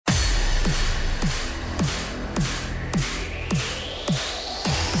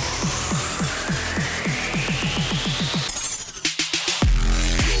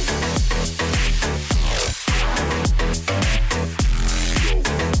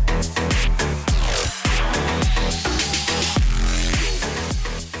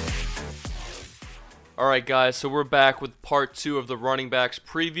All right, guys, so we're back with part two of the running backs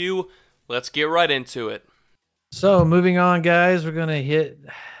preview. Let's get right into it. So moving on, guys, we're going to hit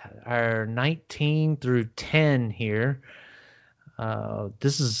our 19 through 10 here.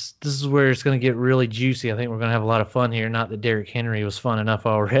 This is where it's going to get really juicy. I think we're going to have a lot of fun here. Not that Derrick Henry was fun enough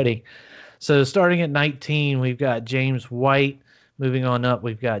already. So starting at 19, we've got James White. Moving on up,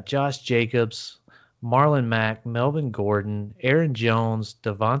 we've got Josh Jacobs, Marlon Mack, Melvin Gordon, Aaron Jones,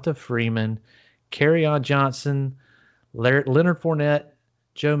 Devonta Freeman, Kerryon Johnson, Leonard Fournette,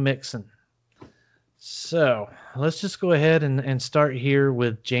 Joe Mixon. So let's just go ahead and start here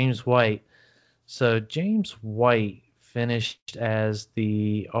with James White. So James White finished as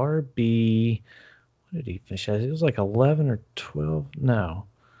the RB. What did he finish as? It was like 11 or 12. No.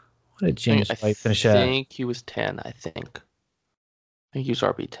 What did James White finish at? I think he was 10, I think he was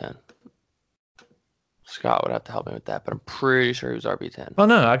RB10. Scott would have to help me with that, but I'm pretty sure he was RB10. Oh,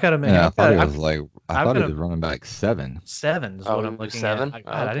 no, I got him. Yeah, I thought he was running back 7. 7 is what I'm looking 7? at.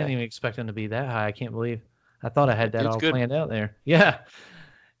 I didn't even expect him to be that high. I can't believe. I thought I had that all good. Planned out there. Yeah.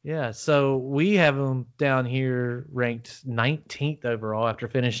 Yeah, so we have him down here ranked 19th overall after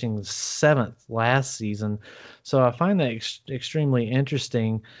finishing 7th last season. So I find that extremely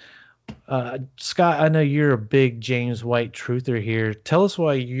interesting. Scott, I know you're a big James White truther here. Tell us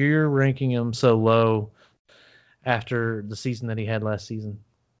why you're ranking him so low after the season that he had last season.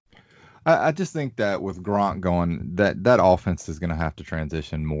 I just think that with Gronk going, that offense is going to have to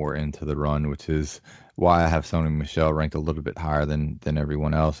transition more into the run, which is why I have Sony Michel ranked a little bit higher than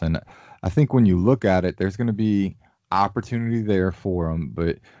everyone else. And I think when you look at it, there's going to be opportunity there for him.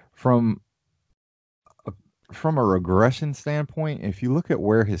 But from a regression standpoint, if you look at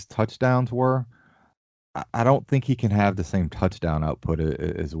where his touchdowns were, I don't think he can have the same touchdown output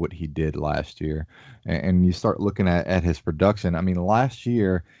as what he did last year. And you start looking at his production. I mean, last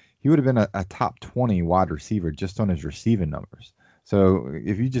year, he would have been a top 20 wide receiver just on his receiving numbers. So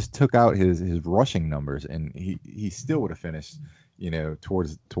if you just took out his rushing numbers, and he still would have finished,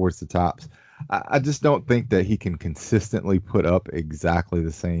 towards the tops. I just don't think that he can consistently put up exactly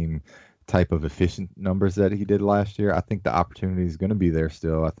the same type of efficient numbers that he did last year. I think the opportunity is going to be there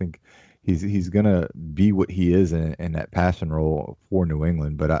still. I think he's going to be what he is in that passing role for New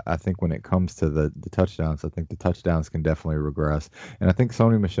England. But I think when it comes to the touchdowns, I think the touchdowns can definitely regress. And I think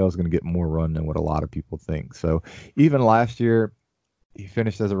Sony Michel is going to get more run than what a lot of people think. So even last year, he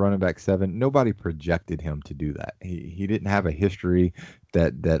finished as a running back 7. Nobody projected him to do that. He didn't have a history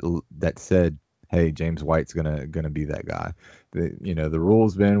that said, hey, James White's gonna be that guy. The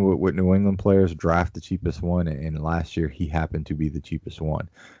rule's been with New England players, draft the cheapest one, and last year he happened to be the cheapest one.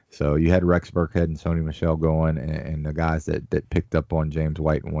 So you had Rex Burkhead and Sony Michel going, and the guys that picked up on James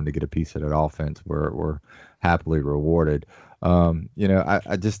White and wanted to get a piece of that offense were happily rewarded.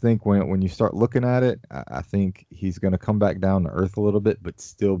 I just think when you start looking at it, I think he's going to come back down to earth a little bit, but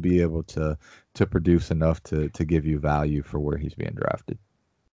still be able to produce enough to give you value for where he's being drafted.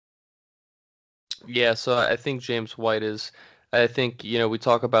 Yeah, so I think James White is. I think we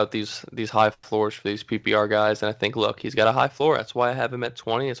talk about these high floors for these PPR guys, and I think look, he's got a high floor. That's why I have him at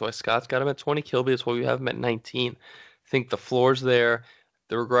 20. That's why Scott's got him at 20. Kilby, that's why we have him at 19. I think the floor's there.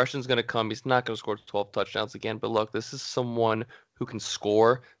 The regression's going to come. He's not going to score 12 touchdowns again, but look, this is someone who can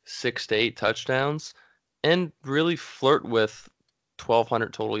score 6 to 8 touchdowns and really flirt with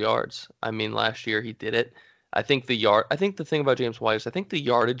 1,200 total yards. I mean, last year he did it. I think the thing about James White is I think the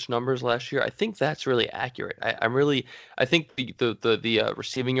yardage numbers last year, I think that's really accurate. I think the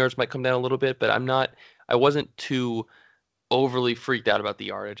receiving yards might come down a little bit, but I wasn't too overly freaked out about the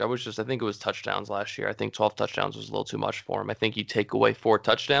yardage. I think it was touchdowns last year. I think 12 touchdowns was a little too much for him. I think you take away 4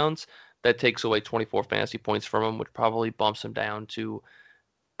 touchdowns, that takes away 24 fantasy points from him, which probably bumps him down to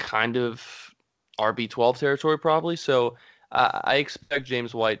kind of RB12 territory probably. So I expect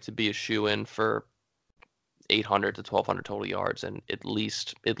James White to be a shoe-in for 800 to 1,200 total yards and at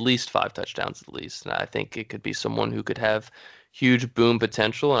least 5 touchdowns at least. And I think it could be someone who could have huge boom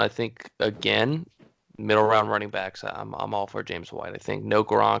potential. And I think, again, middle round running backs, I'm all for James White. I think no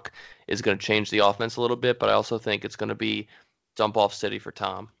Gronk is going to change the offense a little bit, but I also think it's going to be dump off city for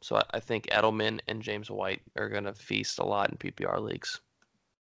Tom. So I think Edelman and James White are going to feast a lot in PPR leagues.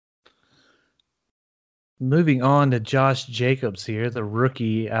 Moving on to Josh Jacobs here, the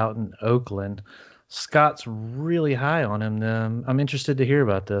rookie out in Oakland. Scott's really high on him. I'm interested to hear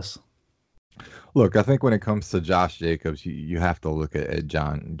about this. Look, I think when it comes to Josh Jacobs, you have to look at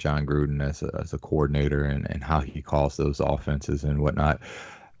John Gruden as a coordinator and how he calls those offenses and whatnot.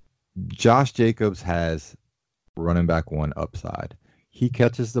 Josh Jacobs has running back 1 upside. He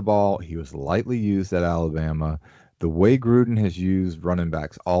catches the ball. He was lightly used at Alabama. the way Gruden has used running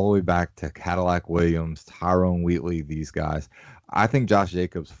backs all the way back to Cadillac Williams, Tyrone Wheatley, these guys, I think Josh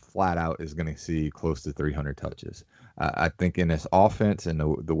Jacobs flat out is going to see close to 300 touches. I think in this offense and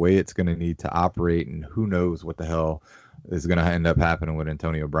the way it's going to need to operate, and who knows what the hell is going to end up happening with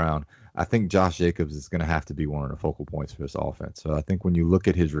Antonio Brown, I think Josh Jacobs is going to have to be one of the focal points for this offense. So I think when you look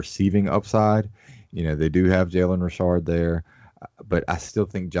at his receiving upside, they do have Jalen Richard there, but I still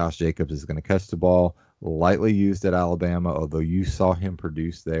think Josh Jacobs is going to catch the ball. Lightly used at Alabama, although you saw him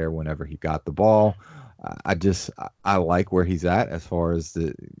produce there whenever he got the ball. I like where he's at as far as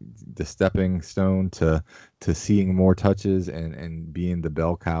the stepping stone to seeing more touches and being the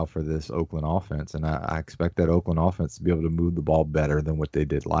bell cow for this Oakland offense. And I expect that Oakland offense to be able to move the ball better than what they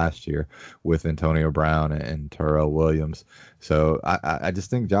did last year with Antonio Brown and Terrell Williams. So I just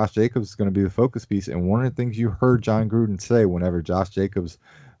think Josh Jacobs is going to be the focus piece. And one of the things you heard John Gruden say whenever Josh Jacobs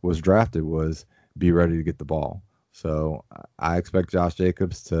was drafted was be ready to get the ball. So I expect Josh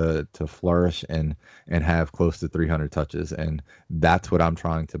Jacobs to flourish and have close to 300 touches, and that's what I'm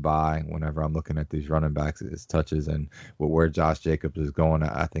trying to buy whenever I'm looking at these running backs is touches. And where Josh Jacobs is going,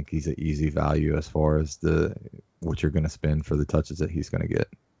 I think he's an easy value as far as what you're going to spend for the touches that he's going to get.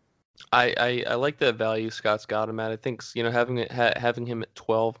 I like that value Scott's got him at. I think having him at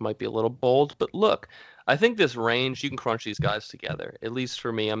 12 might be a little bold, but look, I think this range, you can crunch these guys together. At least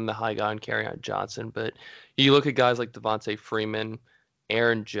for me, I'm the high guy on Kerryon Johnson, but you look at guys like Devontae Freeman,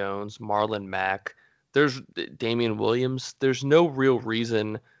 Aaron Jones, Marlon Mack, there's Damian Williams. There's no real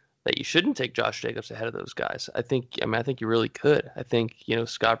reason that you shouldn't take Josh Jacobs ahead of those guys. I think you really could. I think,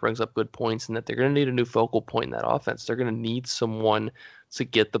 Scott brings up good points in that they're going to need a new focal point in that offense. They're going to need someone to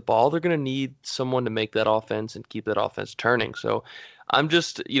get the ball. They're going to need someone to make that offense and keep that offense turning. So I'm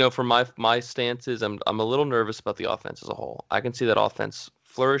just, from my stances, I'm a little nervous about the offense as a whole. I can see that offense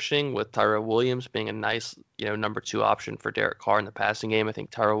flourishing with Tyrell Williams being a nice, number 2 option for Derek Carr in the passing game. I think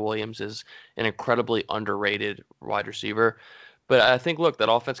Tyrell Williams is an incredibly underrated wide receiver. But I think, look,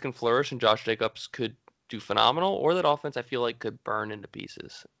 that offense can flourish and Josh Jacobs could do phenomenal, or that offense I feel like could burn into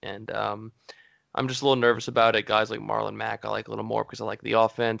pieces. And I'm just a little nervous about it. Guys like Marlon Mack I like a little more because I like the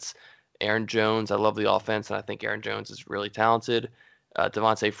offense. Aaron Jones, I love the offense, and I think Aaron Jones is really talented.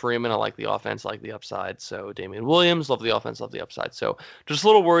 Devontae Freeman, I like the offense, I like the upside. So Damian Williams, love the offense, love the upside. So just a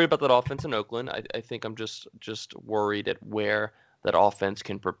little worried about that offense in Oakland. I think I'm just worried at where that offense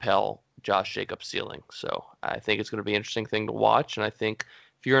can propel Josh Jacobs' ceiling. So I think it's going to be an interesting thing to watch. And I think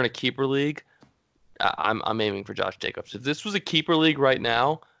if you're in a keeper league, I'm aiming for Josh Jacobs. If this was a keeper league right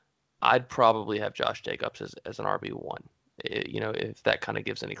now, I'd probably have Josh Jacobs as an RB1. If that kind of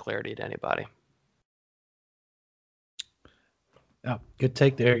gives any clarity to anybody. Oh, good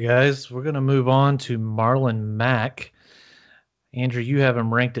take there, guys. We're going to move on to Marlon Mack. Andrew, you have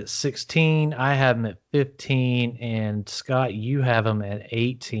him ranked at 16. I have him at 15. And Scott, you have him at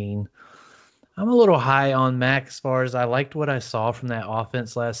 18. I'm a little high on Mack as far as I liked what I saw from that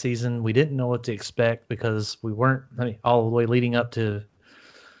offense last season. We didn't know what to expect because we weren't all the way leading up to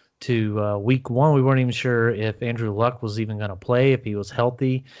week 1. We weren't even sure if Andrew Luck was even going to play, if he was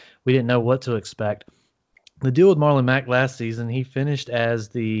healthy. We didn't know what to expect. The deal with Marlon Mack last season, he finished as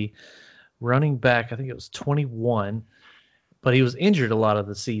the running back, I think it was 21, but he was injured a lot of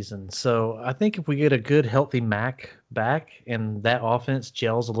the season. So I think if we get a good, healthy Mack back and that offense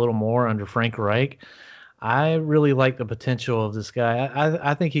gels a little more under Frank Reich, I really like the potential of this guy.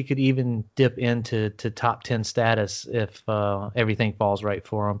 I think he could even dip into top 10 status if everything falls right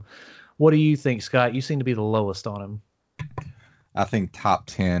for him. What do you think, Scott? You seem to be the lowest on him. I think top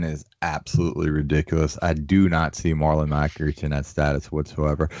 10 is absolutely ridiculous. I do not see Marlon Mack reaching that status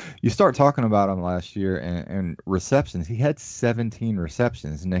whatsoever. You start talking about him last year and receptions. He had 17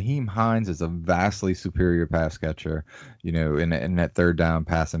 receptions. Nyheim Hines is a vastly superior pass catcher, in that third down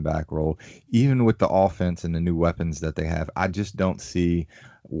passing back role. Even with the offense and the new weapons that they have, I just don't see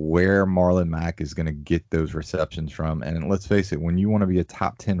where Marlon Mack is going to get those receptions from. And let's face it, when you want to be a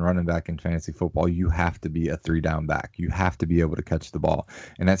top 10 running back in fantasy football, you have to be a 3-down back. You have to be able to catch the ball.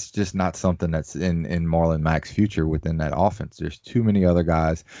 And that's just not something that's in Marlon Mack's future within that offense. There's too many other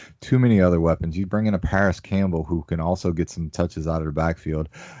guys, too many other weapons. You bring in a Paris Campbell who can also get some touches out of the backfield.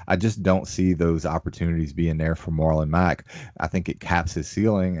 I just don't see those opportunities being there for Marlon Mack. I think it caps his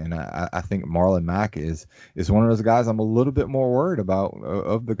ceiling. And I think Marlon Mack is one of those guys I'm a little bit more worried about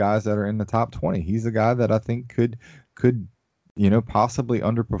of the guys that are in the top 20. He's a guy that I think could possibly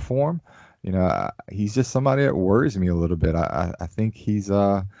underperform. He's just somebody that worries me a little bit. I think he's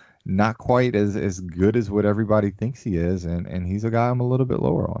not quite as good as what everybody thinks he is, and he's a guy I'm a little bit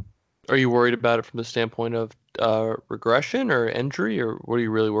lower on. Are you worried about it from the standpoint of regression or injury, or what are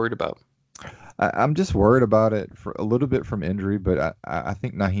you really worried about? I'm just worried about it for a little bit from injury, but I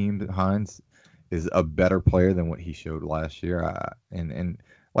think Naheem Hines is a better player than what he showed last year. And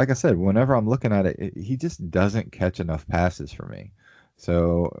like I said, whenever I'm looking at it, he just doesn't catch enough passes for me.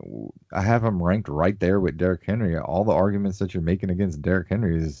 So I have him ranked right there with Derrick Henry. All the arguments that you're making against Derrick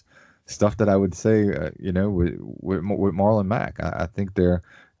Henry is stuff that I would say, with Marlon Mack. I think they're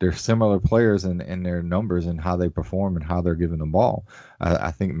similar players in their numbers and how they perform and how they're given the ball.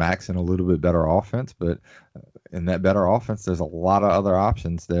 I think Mack's in a little bit better offense, but in that better offense, there's a lot of other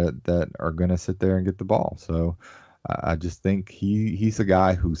options that are going to sit there and get the ball. So I just think he's a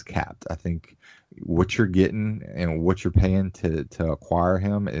guy who's capped. I think what you're getting and what you're paying to acquire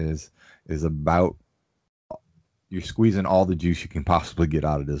him is about, you're squeezing all the juice you can possibly get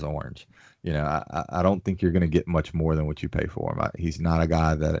out of this orange. I don't think you're going to get much more than what you pay for him. He's not a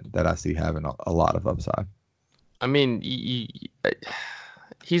guy that I see having a lot of upside. I mean,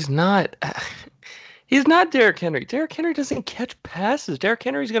 he's not. He's not Derrick Henry. Derrick Henry doesn't catch passes. Derrick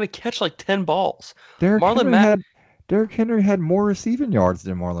Henry's going to catch like 10 balls. Derrick Henry had more receiving yards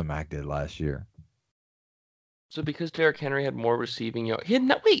than Marlon Mack did last year. So because Derrick Henry had more receiving yards,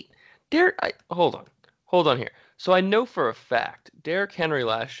 hold on here. So I know for a fact Derrick Henry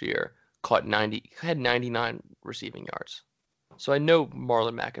last year had 99 receiving yards. So I know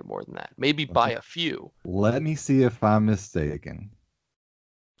Marlon Mack had more than that, maybe by a few. Let me see if I'm mistaken.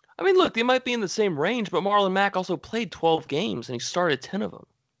 I mean, look, they might be in the same range, but Marlon Mack also played 12 games and he started 10 of them.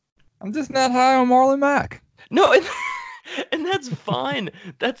 I'm just not high on Marlon Mack. No, and that's fine.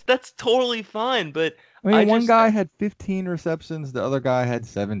 That's totally fine. But I mean, one guy had 15 receptions, the other guy had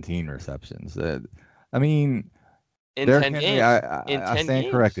 17 receptions. I mean, in Derrick 10 Henry, games. I stand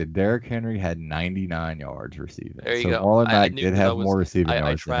corrected. Derrick Henry had 99 yards receiving. There you so go. Marlon Mack did have more receiving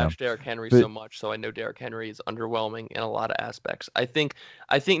yards. I trashed Derrick Henry so much, so I know Derrick Henry is underwhelming in a lot of aspects. I think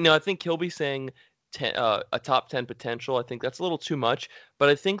Kilby saying a top 10 potential. I think that's a little too much, but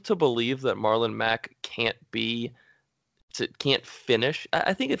I think to believe that Marlon Mack can't finish.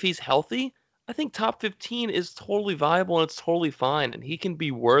 I think if he's healthy, I think top 15 is totally viable and it's totally fine, and he can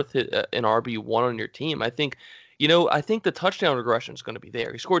be worth an RB1 on your team. I think the touchdown regression is going to be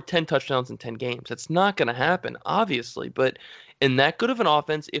there. He scored 10 touchdowns in 10 games. That's not going to happen, obviously. But in that good of an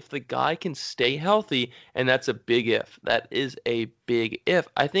offense, if the guy can stay healthy, and that's a big if. That is a big if.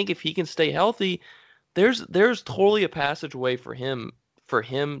 I think if he can stay healthy, there's totally a passageway for him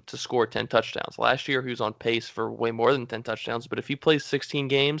to score 10 touchdowns. Last year, he was on pace for way more than 10 touchdowns. But if he plays 16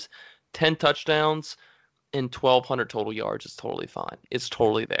 games, 10 touchdowns, and 1,200 total yards is totally fine. It's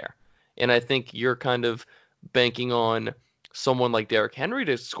totally there. And I think you're kind of banking on someone like Derrick Henry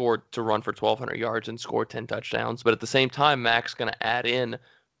to run for 1,200 yards and score 10 touchdowns. But at the same time, Mack's going to add in,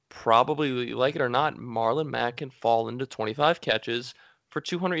 probably, like it or not, Marlon Mack can fall into 25 catches for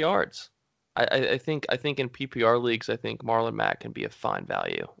 200 yards. I think in PPR leagues, I think Marlon Mack can be a fine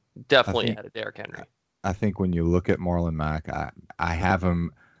value. Definitely ahead of Derrick Henry. I think when you look at Marlon Mack, I have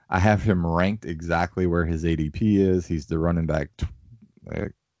him ranked exactly where his ADP is. He's the running back.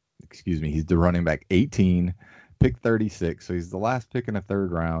 He's the running back 18, pick 36. So he's the last pick in the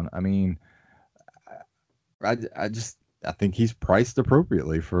third round. I mean, I think he's priced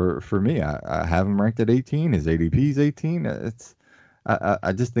appropriately for me. I have him ranked at 18. His ADP is 18.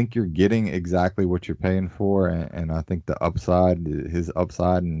 I just think you're getting exactly what you're paying for, and I think his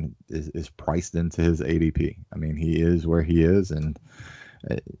upside is priced into his ADP. I mean, he is where he is, and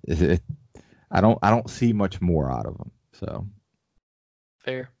I don't see much more out of him. So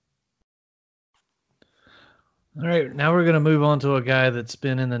fair. All right, now we're going to move on to a guy that's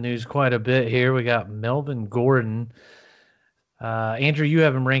been in the news quite a bit here. We got Melvin Gordon. Andrew, you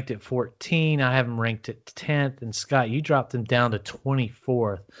have him ranked at 14. I have him ranked at 10th. And Scott, you dropped him down to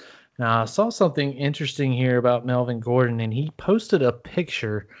 24th. Now, I saw something interesting here about Melvin Gordon, and he posted a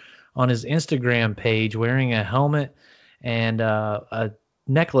picture on his Instagram page wearing a helmet and a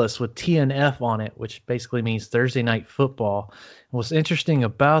necklace with TNF on it, which basically means Thursday Night Football. And what's interesting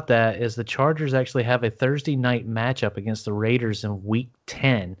about that is the Chargers actually have a Thursday night matchup against the Raiders in Week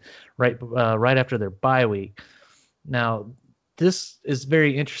 10, right after their bye week. Now, this is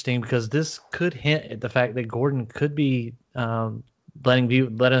very interesting because this could hint at the fact that Gordon could be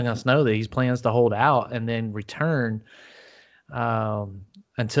letting us know that he plans to hold out and then return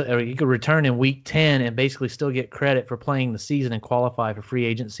until he could return in Week 10 and basically still get credit for playing the season and qualify for free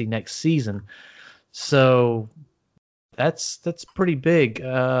agency next season. So that's pretty big.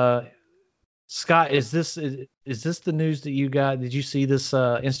 Scott, is this the news that you got? Did you see this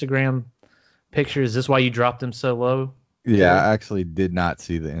Instagram picture? Is this why you dropped him so low? Yeah, Jerry? I actually did not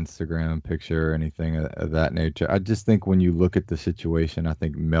see the Instagram picture or anything of that nature. I just think when you look at the situation, I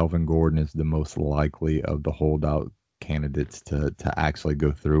think Melvin Gordon is the most likely of the holdout candidates to actually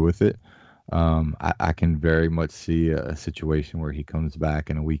go through with it. I can very much see a situation where he comes back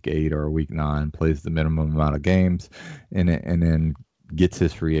in a week 8 or a week 9, plays the minimum amount of games, and then gets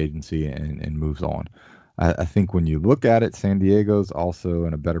his free agency and moves on. I think when you look at it, San Diego's also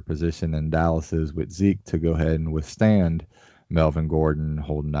in a better position than Dallas is with Zeke to go ahead and withstand Melvin Gordon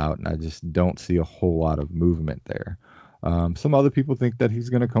holding out, and I just don't see a whole lot of movement there. Some other people think that he's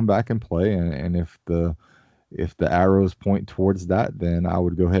going to come back and play, and if the arrows point towards that, then I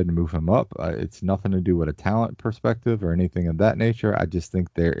would go ahead and move him up. It's nothing to do with a talent perspective or anything of that nature. I just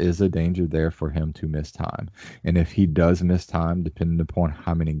think there is a danger there for him to miss time. And if he does miss time, depending upon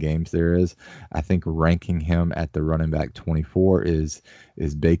how many games there is, I think ranking him at the running back 24 is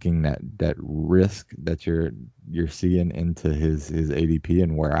baking that risk that you're seeing into his ADP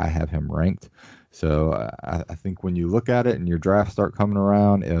and where I have him ranked. So I think when you look at it and your drafts start coming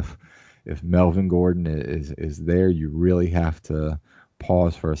around, if Melvin Gordon is there, you really have to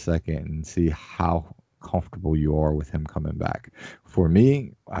pause for a second and see how comfortable you are with him coming back. For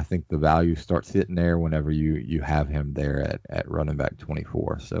me, I think the value starts hitting there whenever you have him there at running back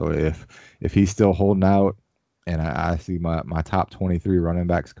 24. So if he's still holding out and I see my top 23 running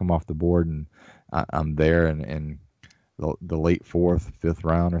backs come off the board and I'm there in the late fourth, fifth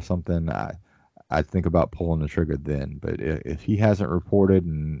round or something, I'd think about pulling the trigger then. But if he hasn't reported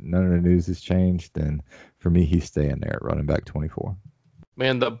and none of the news has changed, then for me, he's staying there at running back 24.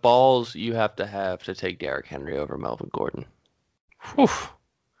 Man, the balls you have to take Derrick Henry over Melvin Gordon. Whew.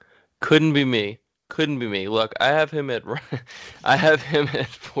 Couldn't be me. Couldn't be me. Look, I have him at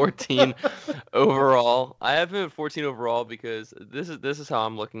 14 overall. I have him at 14 overall because this is how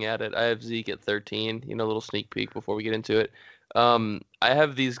I'm looking at it. I have Zeke at 13. A little sneak peek before we get into it. I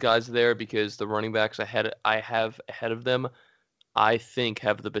have these guys there because the running backs I have ahead of them, I think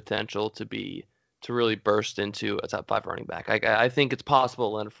have the potential to really burst into a top 5 running back. I think it's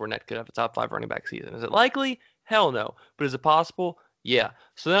possible Leonard Fournette could have a top 5 running back season. Is it likely? Hell no. But is it possible? Yeah.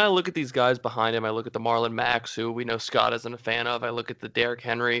 So then I look at these guys behind him. I look at the Marlon Macks, who we know Scott isn't a fan of. I look at the Derrick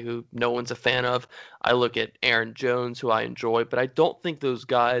Henry, who no one's a fan of. I look at Aaron Jones, who I enjoy, but I don't think those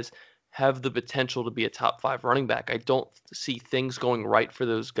guys have the potential to be a top 5 running back. I don't see things going right for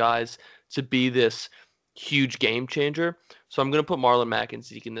those guys to be this huge game changer. So I'm going to put Marlon Mack and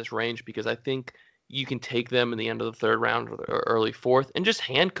Zeke in this range because I think you can take them in the end of the 3rd round or the early 4th and just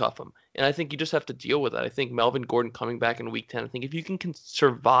handcuff them. And I think you just have to deal with it. I think Melvin Gordon coming back in week 10, I think if you can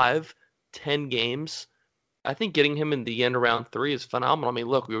survive 10 games, I think getting him in the end around 3 is phenomenal. I mean,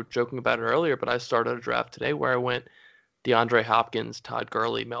 look, we were joking about it earlier, but I started a draft today where I went DeAndre Hopkins, Todd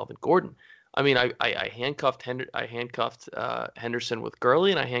Gurley, Melvin Gordon. I mean, I handcuffed Henderson with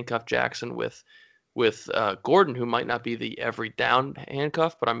Gurley, and I handcuffed Jackson with Gordon, who might not be the every down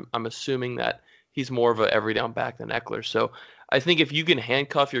handcuff, but I'm assuming that he's more of a every down back than Eckler. So I think if you can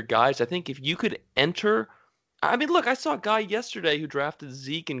handcuff your guys, I think if you could enter, I mean, look, I saw a guy yesterday who drafted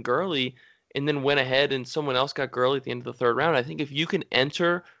Zeke and Gurley and then went ahead and someone else got Gurley at the end of the 3rd round. I think if you can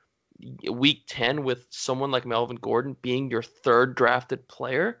enter week 10 with someone like Melvin Gordon being your 3rd drafted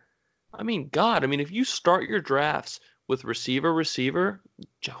player, I mean, God, I mean, if you start your drafts with receiver,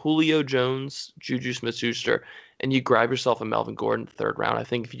 Julio Jones, Juju Smith-Schuster, and you grab yourself a Melvin Gordon 3rd round, I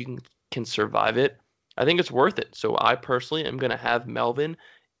think if you can survive it, I think it's worth it. So I personally am going to have Melvin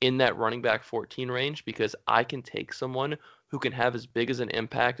in that running back 14 range because I can take someone who can have as big as an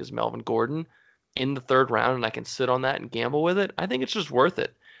impact as Melvin Gordon in the 3rd round and I can sit on that and gamble with it. I think it's just worth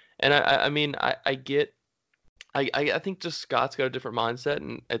it. And I mean, I get, I think just Scott's got a different mindset,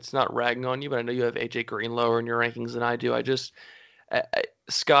 and it's not ragging on you, but I know you have AJ Green lower in your rankings than I do.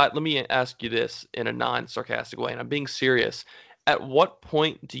 Scott, let me ask you this in a non-sarcastic way, and I'm being serious. At what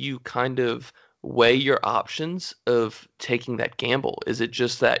point do you kind of weigh your options of taking that gamble? Is it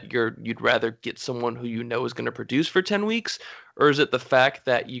just that you'd rather get someone who you know is going to produce for 10 weeks, or is it the fact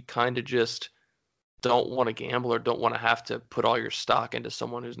that you kind of just don't want to gamble or don't want to have to put all your stock into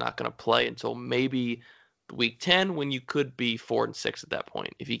someone who's not going to play until maybe week 10 when you could be 4-6 at that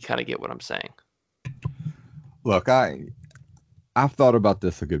point, if you kind of get what I'm saying? Look, I've thought about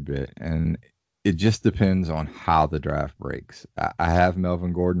this a good bit, and it just depends on how the draft breaks. I have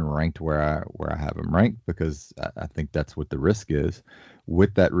Melvin Gordon ranked where I have him ranked because I think that's what the risk is.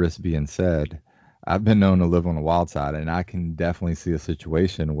 With that risk being said, I've been known to live on the wild side, and I can definitely see a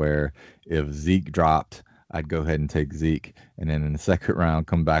situation where if Zeke dropped, I'd go ahead and take Zeke, and then in the 2nd round,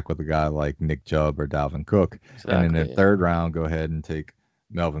 come back with a guy like Nick Chubb or Dalvin Cook, Exactly, and in the 3rd round, go ahead and take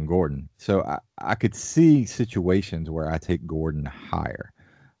Melvin Gordon. So I could see situations where I take Gordon higher.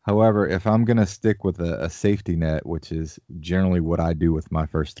 However, if I'm going to stick with a safety net, which is generally what I do with my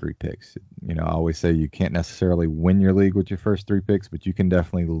first three picks, I always say you can't necessarily win your league with your first three picks, but you can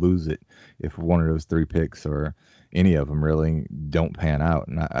definitely lose it if one of those three picks or any of them really don't pan out.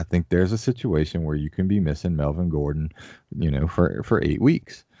 And I think there's a situation where you can be missing Melvin Gordon, for 8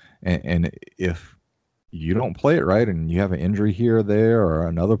 weeks. And if you don't play it right and you have an injury here or there or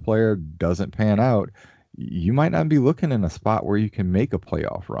another player doesn't pan out, you might not be looking in a spot where you can make a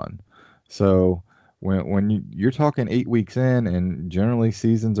playoff run. So when you're talking 8 weeks in, and generally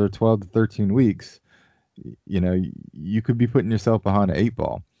seasons are 12 to 13 weeks, you could be putting yourself behind an 8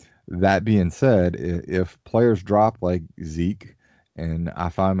 ball. That being said, if players drop like Zeke, and I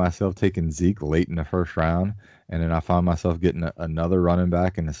find myself taking Zeke late in the first round, and then I find myself getting another running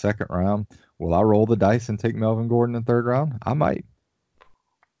back in the second round, will I roll the dice and take Melvin Gordon in the third round? I might.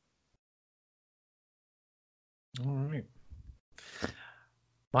 All right.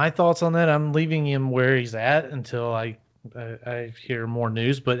 My thoughts on that, I'm leaving him where he's at until I hear more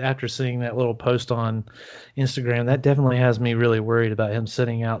news. But after seeing that little post on Instagram, that definitely has me really worried about him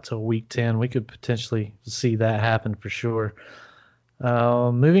sitting out till week 10. We could potentially see that happen for sure.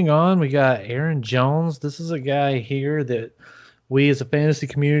 Moving on, we got Aaron Jones. This is a guy here that we as a fantasy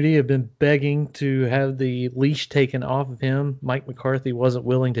community have been begging to have the leash taken off of him. Mike McCarthy wasn't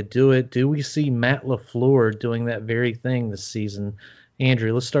willing to do it. Do we see Matt LaFleur doing that very thing this season?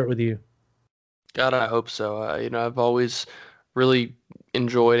 Andrew, let's start with you. God, I hope so. I've always really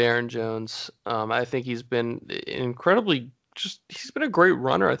enjoyed Aaron Jones. I think he's been he's been a great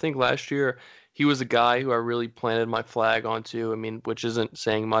runner. I think last year he was a guy who I really planted my flag onto. I mean, which isn't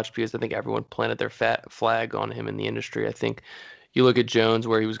saying much because I think everyone planted their flag on him in the industry. I think you look at Jones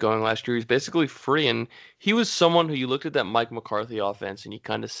where he was going last year, he's basically free. And he was someone who you looked at that Mike McCarthy offense and you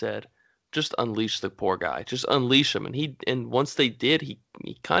kind of said, just unleash the poor guy. Just unleash him. And once they did, he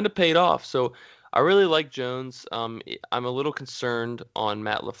kind of paid off. So I really like Jones. I'm a little concerned on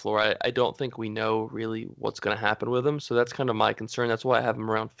Matt LaFleur. I don't think we know really what's going to happen with him. So that's kind of my concern. That's why I have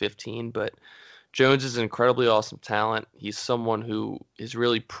him around 15. But Jones is an incredibly awesome talent. He's someone who has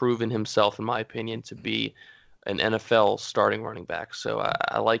really proven himself, in my opinion, to be an NFL starting running back. So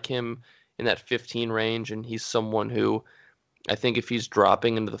I like him in that 15 range. And he's someone who I think if he's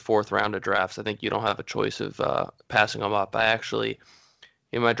dropping into the fourth round of drafts, I think you don't have a choice of passing him up.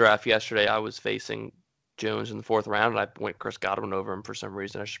 In my draft yesterday, I was facing Jones in the fourth round, and I went Chris Godwin over him for some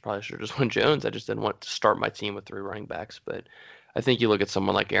reason. I probably should have just went Jones. I just didn't want to start my team with 3 running backs. But I think you look at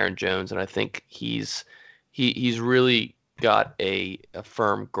someone like Aaron Jones, and I think he's really got a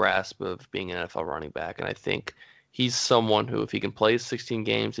firm grasp of being an NFL running back. And I think he's someone who, if he can play 16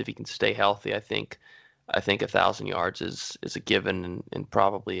 games, if he can stay healthy, I think 1,000 yards is a given, and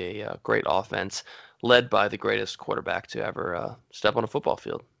probably a great offense led by the greatest quarterback to ever step on a football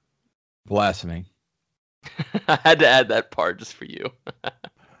field. Blasphemy. I had to add that part just for you.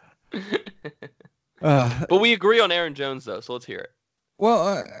 But we agree on Aaron Jones, though, so let's hear it.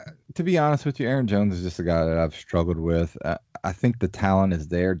 Well, to be honest with you, Aaron Jones is just a guy that I've struggled with. I think the talent is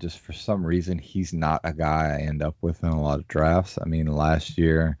there. Just for some reason, he's not a guy I end up with in a lot of drafts. I mean, last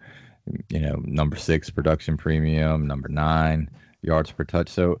year, number 6 production premium, number 9 yards per touch.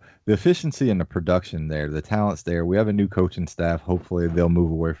 So the efficiency and the production there, the talent's there. We have a new coaching staff. Hopefully they'll move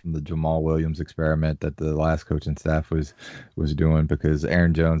away from the Jamal Williams experiment that the last coaching staff was doing, because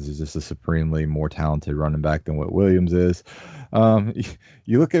Aaron Jones is just a supremely more talented running back than what Williams is.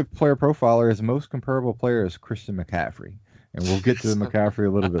 You look at Player Profiler, his most comparable player is Christian McCaffrey. And we'll get to McCaffrey a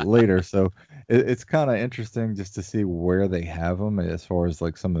little bit later. So it's kind of interesting just to see where they have him as far as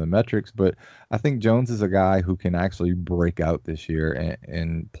like some of the metrics. But I think Jones is a guy who can actually break out this year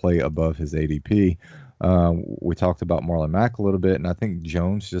and play above his ADP. We talked about Marlon Mack a little bit, and I think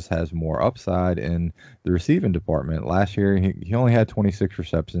Jones just has more upside in the receiving department. Last year, he only had 26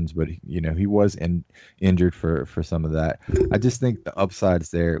 receptions, but he was injured for some of that. I just think the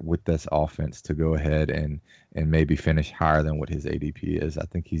upside's there with this offense to go ahead and maybe finish higher than what his ADP is. I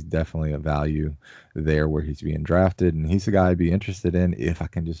think he's definitely a value there where he's being drafted, and he's a guy I'd be interested in if I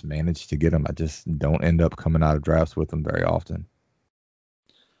can just manage to get him. I just don't end up coming out of drafts with him very often.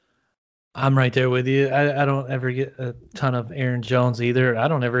 I'm right there with you. I don't ever get a ton of Aaron Jones either. I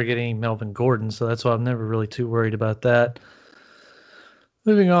don't ever get any Melvin Gordon, so that's why I'm never really too worried about that.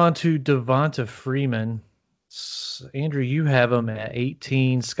 Moving on to Devonta Freeman. Andrew, you have him at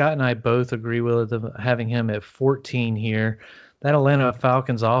 18. Scott and I both agree with having him at 14 here. That Atlanta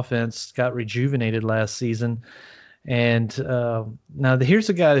Falcons offense got rejuvenated last season. And now here's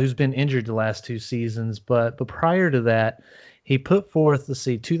a guy who's been injured the last 2 seasons, but prior to that, He put forth, let's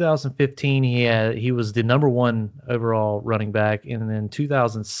see, 2015 he was the number 1 overall running back, and then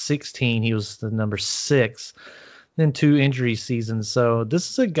 2016 he was the number 6. Then 2 injury seasons. So this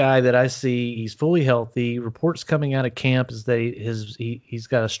is a guy that I see he's fully healthy. Reports coming out of camp is that he's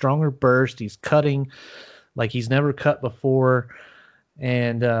got a stronger burst. He's cutting like he's never cut before,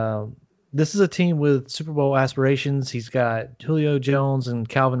 and this is a team with Super Bowl aspirations. He's got Julio Jones and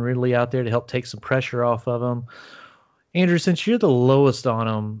Calvin Ridley out there to help take some pressure off of him. Andrew, since you're the lowest on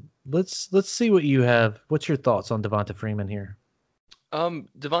him, let's see what you have. What's your thoughts on Devonta Freeman here?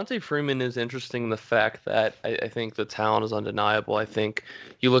 Devonta Freeman is interesting in the fact that I think the talent is undeniable. I think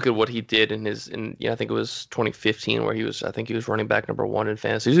you look at what he did in I think it was 2015 where he was running back number 1 in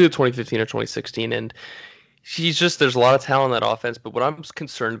fantasy. It was either 2015 or 2016, and there's a lot of talent in that offense. But what I'm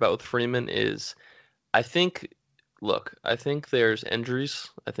concerned about with Freeman is I think there's injuries.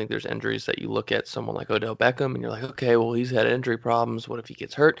 I think there's injuries that you look at someone like Odell Beckham and you're like, okay, well, he's had injury problems. What if he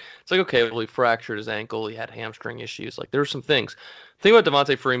gets hurt? It's like, okay, well, he fractured his ankle. He had hamstring issues. Like, there are some things. The thing about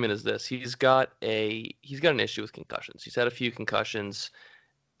Devonta Freeman is this. He's got an issue with concussions. He's had a few concussions.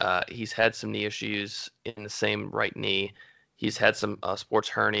 He's had some knee issues in the same right knee. He's had some sports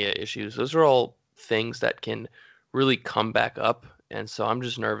hernia issues. Those are all things that can really come back up. And so I'm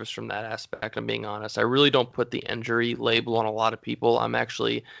just nervous from that aspect, I'm being honest. I really don't put the injury label on a lot of people. I'm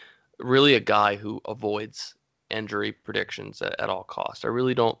actually really a guy who avoids injury predictions at all costs. I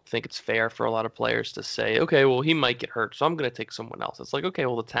really don't think it's fair for a lot of players to say, okay, well, he might get hurt, so I'm going to take someone else. It's like, okay,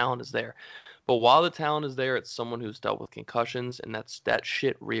 well, the talent is there. But while the talent is there, it's someone who's dealt with concussions, and that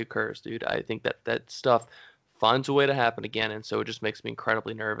shit reoccurs, dude. I think that stuff finds a way to happen again, and so it just makes me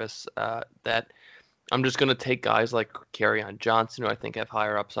incredibly nervous that I'm just going to take guys like Kerryon Johnson, who I think have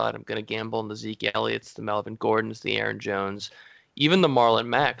higher upside. I'm going to gamble on the Zeke Elliott's, the Melvin Gordons, the Aaron Jones, even the Marlon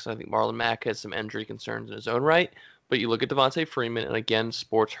Macks. I think Marlon Mack has some injury concerns in his own right. But you look at Devonta Freeman, and again,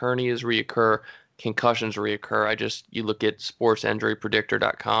 sports hernias reoccur, concussions reoccur. You look at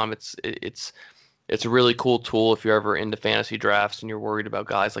sportsinjurypredictor.com. It's a really cool tool if you're ever into fantasy drafts and you're worried about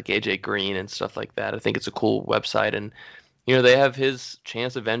guys like AJ Green and stuff like that. I think it's a cool website, and they have his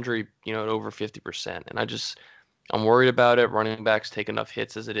chance of injury, at over 50%. And I'm worried about it. Running backs take enough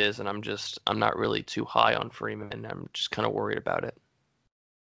hits as it is, and I'm not really too high on Freeman, and I'm just kind of worried about it.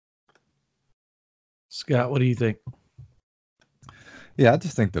 Scott, what do you think? Yeah, I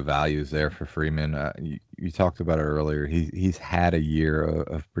just think the value is there for Freeman. You talked about it earlier. He's had a year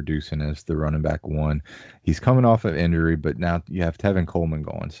of producing as the running back 1. He's coming off of injury, but now you have Tevin Coleman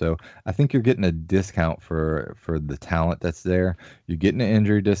going. So I think you're getting a discount for the talent that's there. You're getting an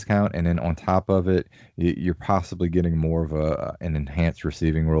injury discount, and then on top of it, you're possibly getting more of an enhanced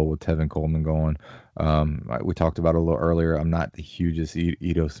receiving role with Tevin Coleman going. We talked about it a little earlier. I'm not the hugest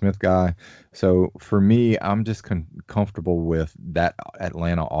Ito Smith guy. So for me, I'm just comfortable with that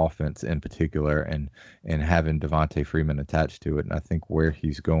Atlanta offense in particular and having Devonta Freeman attached to it. And I think where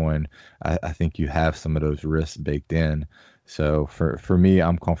he's going, I think you have some of those risks baked in. So for me,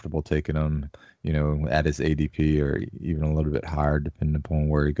 I'm comfortable taking him, at his ADP or even a little bit higher, depending upon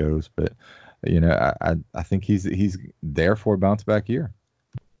where he goes. But, I think he's there for a bounce back year.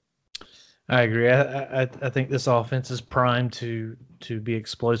 I agree. I think this offense is primed to be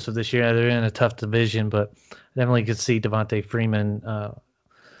explosive this year. They're in a tough division, but I definitely could see Devonta Freeman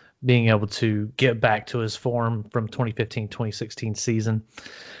being able to get back to his form from 2015-2016 season.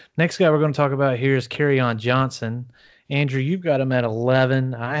 Next guy we're going to talk about here is Kerryon Johnson. Andrew, you've got him at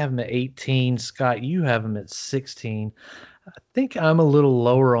 11. I have him at 18. Scott, you have him at 16. I think I'm a little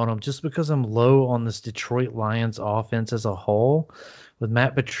lower on him just because I'm low on this Detroit Lions offense as a whole. With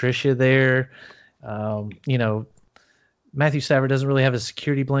Matt Patricia there, Matthew Stafford doesn't really have a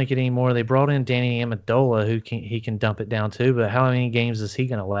security blanket anymore. They brought in Danny Amendola, who can dump it down too. But how many games is he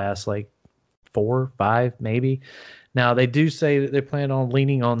going to last? Like 4, 5, maybe. Now they do say that they're planning on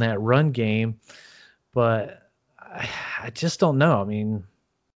leaning on that run game, but I just don't know. I mean,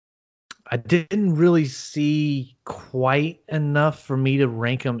 I didn't really see quite enough for me to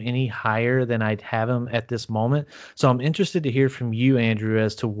rank him any higher than I'd have him at this moment. So I'm interested to hear from you, Andrew,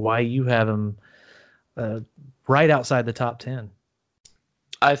 as to why you have him right outside the top 10.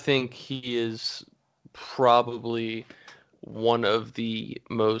 I think he is probably one of the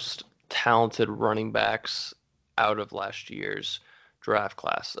most talented running backs out of last year's draft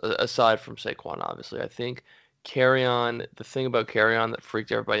class, aside from Saquon, obviously. I think Kerryon, the thing about Kerryon that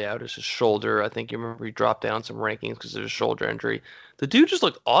freaked everybody out is his shoulder. I think you remember he dropped down some rankings because of his shoulder injury. The dude just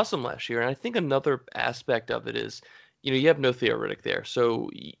looked awesome last year, and I think another aspect of it is, you have no Theo Riddick there.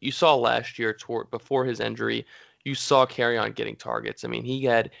 So you saw last year, before his injury, you saw Kerryon getting targets. I mean, he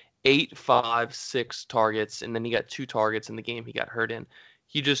had 8, 5, 6 targets, and then he got 2 targets in the game he got hurt in.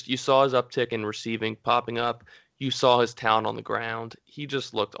 You saw his uptick in receiving popping up. You saw his talent on the ground. He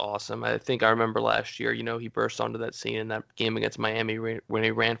just looked awesome. I think I remember last year, he burst onto that scene in that game against Miami when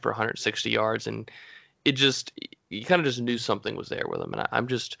he ran for 160 yards, and you kind of just knew something was there with him. And I'm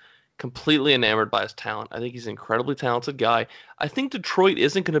just completely enamored by his talent. I think he's an incredibly talented guy. I think Detroit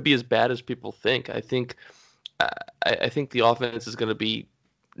isn't going to be as bad as people think. I think the offense is going to be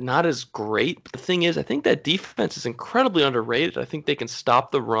not as great. But the thing is, I think that defense is incredibly underrated. I think they can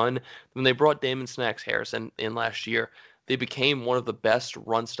stop the run. When they brought Damon Snacks Harrison in last year, they became one of the best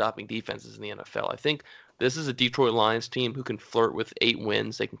run-stopping defenses in the NFL. I think this is a Detroit Lions team who can flirt with 8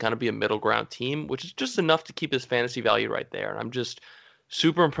 wins. They can kind of be a middle ground team, which is just enough to keep his fantasy value right there. And I'm just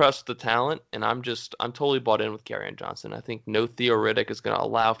super impressed with the talent, and I'm totally bought in with Kerryon Johnson. I think no Theo Riddick is going to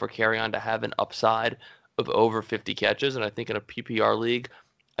allow for Kerryon to have an upside of over 50 catches, and I think in a PPR league,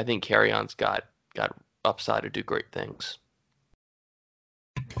 I think Kerryon's got upside to do great things.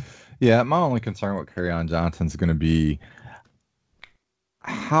 Yeah, my only concern with Kerryon Johnson's going to be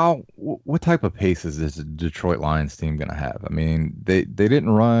what type of pace is this Detroit Lions team going to have? I mean, they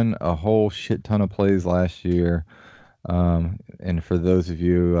didn't run a whole shit ton of plays last year. And for those of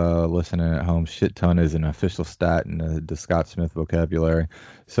you listening at home, shit ton is an official stat in the Scott Smith vocabulary.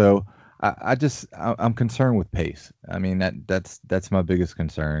 So I'm concerned with pace. I mean, that's my biggest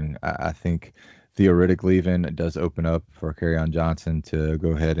concern. I think theoretically even it does open up for Kerryon Johnson to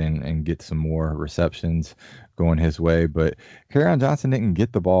go ahead and get some more receptions going his way. But Kerryon Johnson didn't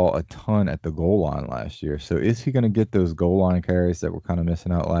get the ball a ton at the goal line last year. So is he going to get those goal line carries that we're kind of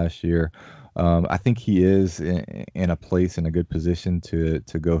missing out last year? I think he is in a place, in a good position to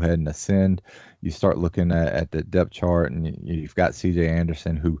go ahead and ascend. You start looking at the depth chart, and you've got C.J.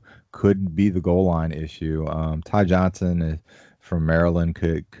 Anderson, who could be the goal line issue. Ty Johnson from Maryland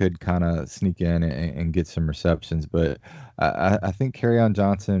could kind of sneak in and get some receptions, but I think Kerryon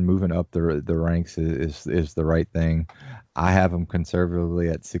Johnson moving up the ranks is the right thing. I have him conservatively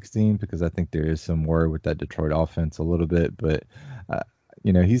at 16 because I think there is some worry with that Detroit offense a little bit, but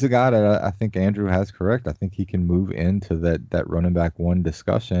he's a guy that I think Andrew has correct. I think he can move into that running back one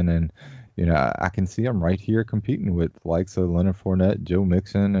discussion, and I can see him right here competing with likes of Leonard Fournette, Joe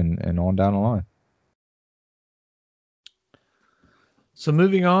Mixon, and on down the line. So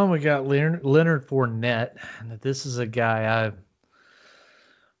moving on, we got Leonard Fournette. This is a guy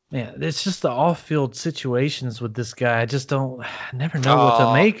it's just the off-field situations with this guy. I never know what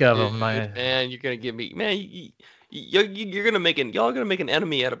to make of him. Man, you're gonna give me, man. You're gonna make y'all gonna make an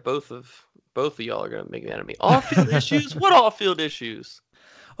enemy out of both of y'all are gonna make an enemy. Off-field issues? What off-field issues?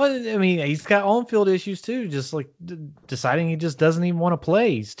 Well, I mean, he's got on-field issues too. Just like deciding he just doesn't even want to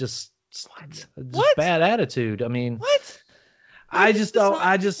play. He's just bad attitude. I mean, what? I just don't know.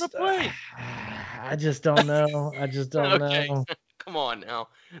 I just don't know. Come on now.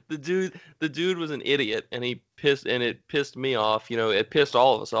 The dude was an idiot, and it pissed me off. It pissed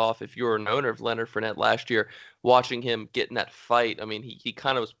all of us off. If you were an owner of Leonard Fournette last year, watching him get in that fight, I mean, he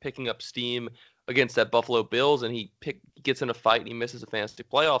kind of was picking up steam against that Buffalo Bills, and he gets in a fight and he misses a fantasy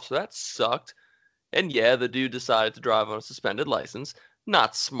playoff, so that sucked. And yeah, the dude decided to drive on a suspended license.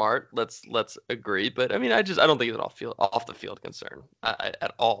 Not smart. Let's agree. But I mean, I don't think it's an off the field concern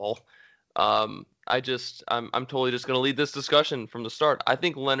at all. I'm totally just going to lead this discussion from the start. I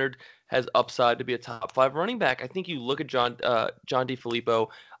think Leonard has upside to be a top 5 running back. I think you look at John DeFilippo.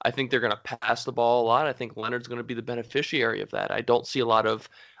 I think they're going to pass the ball a lot. I think Leonard's going to be the beneficiary of that. I don't see I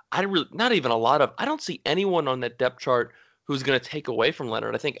don't see anyone on that depth chart who's going to take away from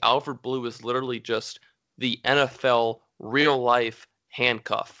Leonard. I think Alfred Blue is literally just the NFL real life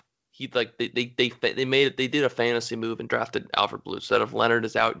handcuff. They did a fantasy move and drafted Alfred Blue. Instead of Leonard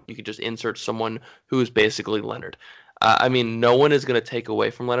is out, you could just insert someone who is basically Leonard. I mean, no one is going to take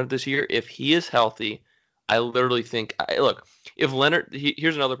away from Leonard this year. If he is healthy, I literally think, if Leonard,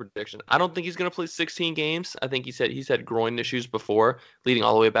 here's another prediction. I don't think he's going to play 16 games. I think he's had groin issues before, leading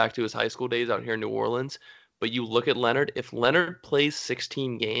all the way back to his high school days out here in New Orleans. But you look at Leonard, if Leonard plays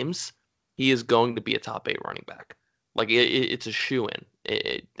 16 games, he is going to be a top 8 running back. It's a shoo-in.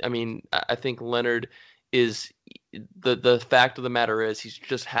 I think Leonard is the fact of the matter is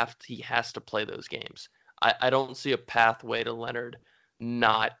he has to play those games. I don't see a pathway to Leonard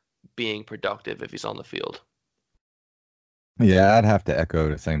not being productive if he's on the field. Yeah, I'd have to echo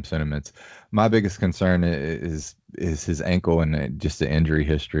the same sentiments. My biggest concern is his ankle and just the injury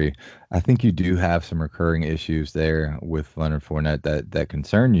history. I think you do have some recurring issues there with Leonard Fournette that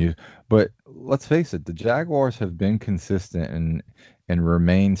concern you. But let's face it, the Jaguars have been consistent and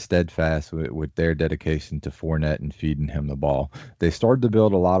remain steadfast with their dedication to Fournette and feeding him the ball. They started to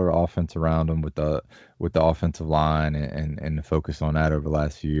build a lot of offense around him with the offensive line and the focus on that over the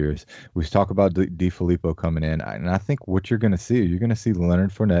last few years. We talk about DeFilippo coming in, and I think what you're going to see, you're going to see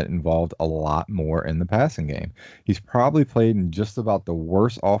Leonard Fournette involved a lot more in the passing game. He's probably played in just about the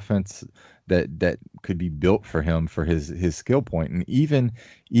worst offense that could be built for him for his skill point. And even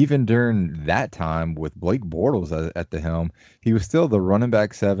during that time with Blake Bortles at the helm, he was still the running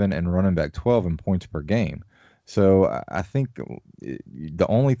back 7 and running back 12 in points per game. So I think the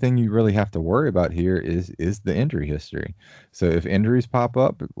only thing you really have to worry about here is the injury history. So if injuries pop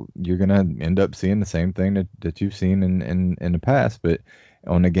up, you're going to end up seeing the same thing that you've seen in the past. But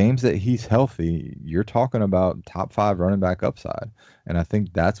on the games that he's healthy, you're talking about top 5 running back upside. And I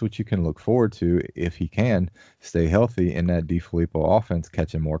think that's what you can look forward to if he can stay healthy in that DeFilippo offense,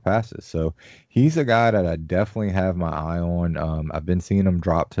 catching more passes. So he's a guy that I definitely have my eye on. I've been seeing him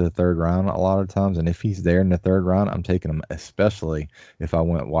drop to the 3rd round a lot of times. And if he's there in the 3rd round, I'm taking him, especially if I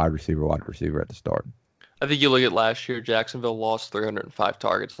went wide receiver at the start. I think you look at last year, Jacksonville lost 305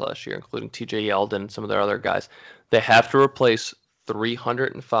 targets last year, including TJ Yeldon and some of their other guys. They have to replace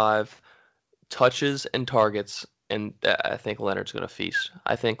 305 touches and targets, and I think Leonard's going to feast.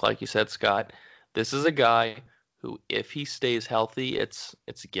 I think, like you said, Scott, this is a guy who, if he stays healthy, it's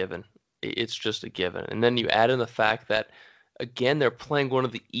a given. It's just a given. And then you add in the fact that, again, they're playing one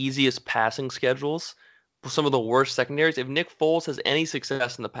of the easiest passing schedules, some of the worst secondaries. If Nick Foles has any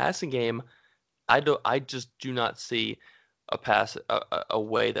success in the passing game, I just do not see a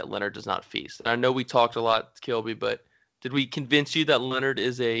way that Leonard does not feast. And I know we talked a lot, Kilby, but did we convince you that Leonard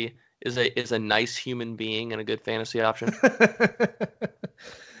is a nice human being and a good fantasy option?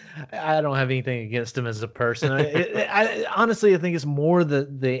 I don't have anything against him as a person. I honestly, I think it's more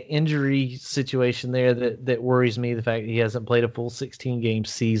the injury situation there that worries me. The fact that he hasn't played a full 16-game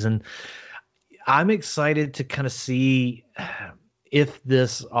season. I'm excited to kind of see if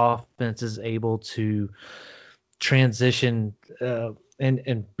this offense is able to transition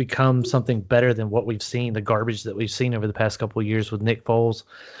and become something better than what we've seen, the garbage that we've seen over the past couple of years with Nick Foles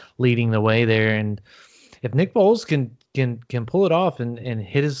leading the way there. And if Nick Foles can pull it off and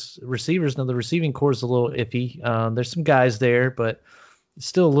hit his receivers, now the receiving core is a little iffy. There's some guys there, but it's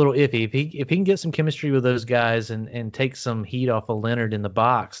still a little iffy. If he can get some chemistry with those guys and take some heat off of Leonard in the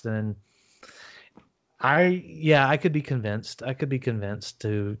box, then I could be convinced. I could be convinced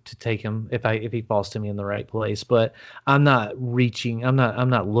to take him if he falls to me in the right place. But I'm not reaching. I'm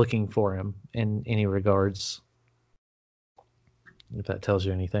not looking for him in any regards. If that tells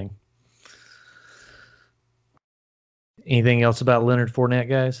you anything. Anything else about Leonard Fournette,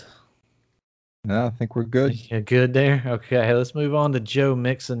 guys? No, I think we're good. Yeah, good there. Okay, let's move on to Joe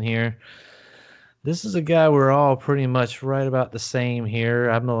Mixon here. This is a guy we're all pretty much right about the same here.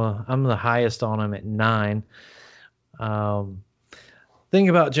 I'm the highest on him at 9. Thing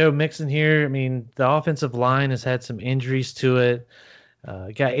about Joe Mixon here, I mean, the offensive line has had some injuries to it.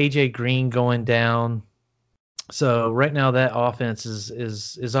 Got AJ Green going down. So right now that offense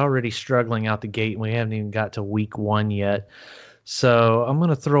is already struggling out the gate, and we haven't even got to week 1 yet. So I'm going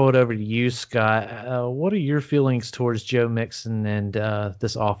to throw it over to you, Scott. What are your feelings towards Joe Mixon and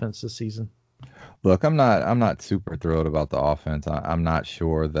this offense this season? Look, I'm not super thrilled about the offense. I'm not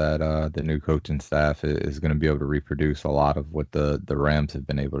sure that the new coaching staff is going to be able to reproduce a lot of what the Rams have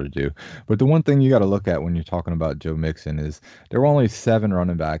been able to do. But the one thing you got to look at when you're talking about Joe Mixon is there were only 7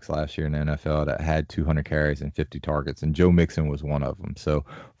 running backs last year in the NFL that had 200 carries and 50 targets, and Joe Mixon was one of them. So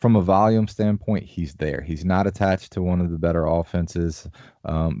from a volume standpoint, he's there. He's not attached to one of the better offenses,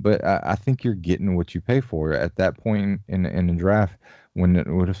 but I think you're getting what you pay for at that point in the draft. When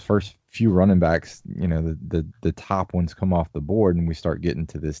his first few running backs, the top ones come off the board and we start getting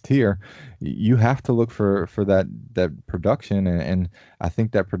to this tier, you have to look for that production. And I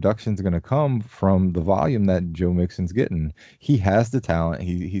think that production is going to come from the volume that Joe Mixon's getting. He has the talent.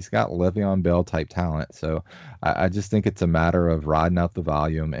 He's got Le'Veon Bell type talent. So I just think it's a matter of riding out the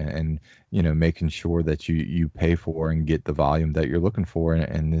volume and making sure that you pay for and get the volume that you're looking for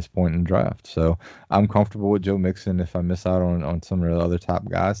in this point in the draft. So I'm comfortable with Joe Mixon if I miss out on some of the other top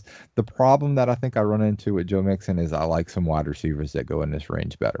guys. The problem that I think I run into with Joe Mixon is I like some wide receivers that go in this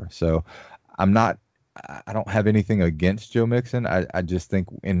range better. So I don't have anything against Joe Mixon. I just think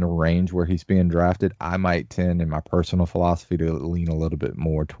in the range where he's being drafted, I might tend in my personal philosophy to lean a little bit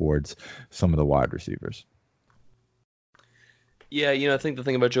more towards some of the wide receivers. Yeah, I think the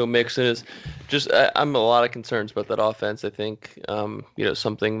thing about Joe Mixon is just I'm a lot of concerns about that offense. I think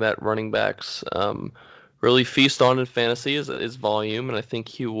something that running backs really feast on in fantasy is volume, and I think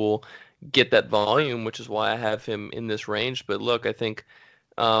he will get that volume, which is why I have him in this range. But look, I think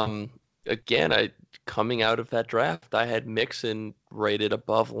um, again, I coming out of that draft, I had Mixon rated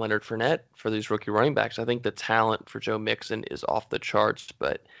above Leonard Fournette for these rookie running backs. I think the talent for Joe Mixon is off the charts,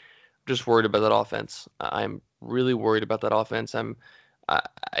 but just worried about that offense. I'm really worried about that offense.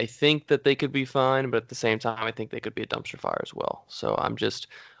 I think that they could be fine, but at the same time, I think they could be a dumpster fire as well. So I'm just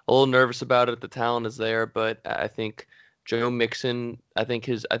a little nervous about it. The talent is there, but I think Joe Mixon, I think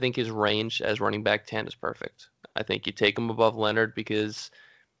his range as running back 10 is perfect. I think you take him above Leonard because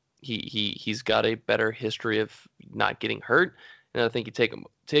he's got a better history of not getting hurt. And I think you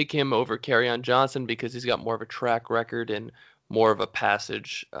take him over Kerryon Johnson because he's got more of a track record and more of a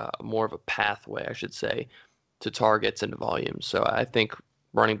more of a pathway, I should say, to targets and volume. So I think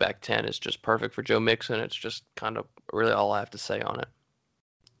running back 10 is just perfect for Joe Mixon. It's just kind of really all I have to say on it.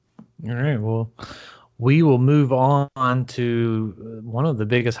 All right. Well, we will move on to one of the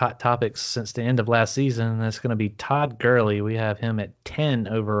biggest hot topics since the end of last season. And that's going to be Todd Gurley. We have him at 10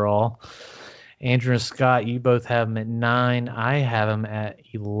 overall. Andrew and Scott, you both have him at 9. I have him at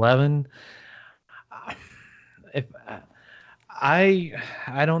 11.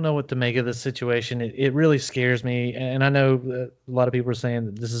 I don't know what to make of this situation. It really scares me, and I know that a lot of people are saying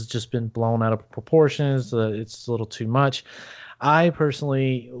that this has just been blown out of proportions. It's a little too much. I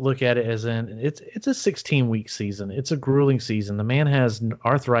personally look at it as it's a 16-week season. It's a grueling season. The man has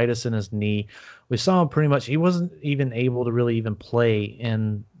arthritis in his knee. We saw him pretty much. He wasn't even able to really even play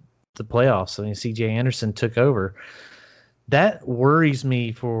in the playoffs. I mean, C.J. Anderson took over. That worries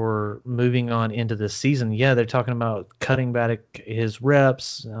me for moving on into this season. Yeah, they're talking about cutting back his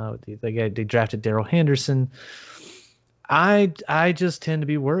reps. They drafted Darrell Henderson. I just tend to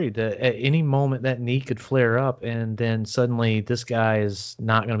be worried that at any moment that knee could flare up, and then suddenly this guy is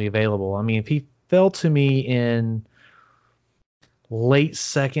not going to be available. I mean, if he fell to me in late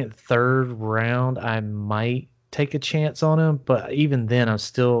second, third round, I might take a chance on him. But even then, I'm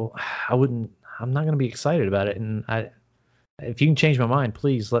not going to be excited about it. And if you can change my mind,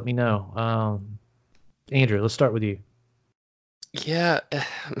 please let me know. Andrew, let's start with you. Yeah,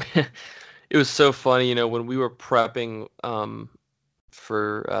 it was so funny, when we were prepping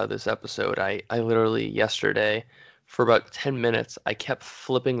for this episode. I literally yesterday, for about 10 minutes, I kept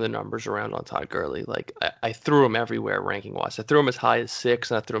flipping the numbers around on Todd Gurley. Like I threw him everywhere ranking wise. I threw him as high as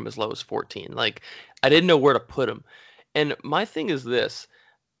 6, and I threw him as low as 14. Like I didn't know where to put him. And my thing is this: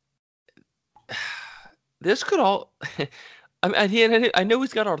 this could all. I know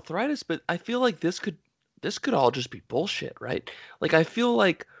he's got arthritis, but I feel like this could all just be bullshit, right? Like I feel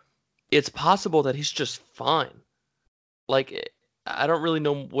like it's possible that he's just fine. Like I don't really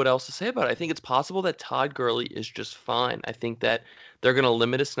know what else to say about it. I think it's possible that Todd Gurley is just fine. I think that they're going to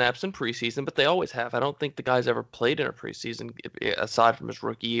limit his snaps in preseason, but they always have. I don't think the guy's ever played in a preseason aside from his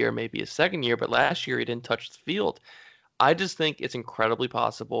rookie year, maybe his second year, but last year he didn't touch the field. I just think it's incredibly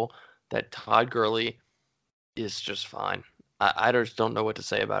possible that Todd Gurley is just fine. I just don't know what to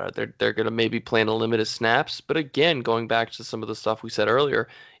say about it. They're going to maybe plan to limit his snaps. But again, going back to some of the stuff we said earlier,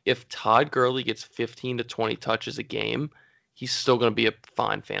 if Todd Gurley gets 15 to 20 touches a game, he's still going to be a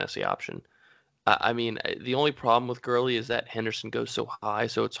fine fantasy option. I mean, the only problem with Gurley is that Henderson goes so high,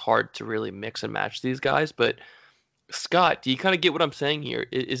 so it's hard to really mix and match these guys. But Scott, do you kind of get what I'm saying here?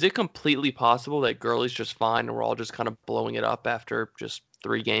 Is it completely possible that Gurley's just fine and we're all just kind of blowing it up after just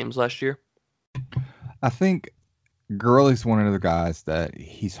 3 games last year? I think Gurley's one of the guys that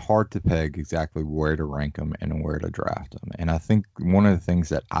he's hard to peg exactly where to rank him and where to draft him. And I think one of the things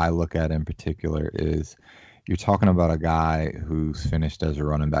that I look at in particular is you're talking about a guy who's finished as a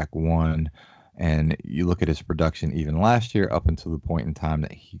running back 1, and you look at his production even last year up until the point in time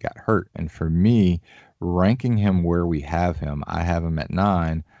that he got hurt. And for me, ranking him where we have him, I have him at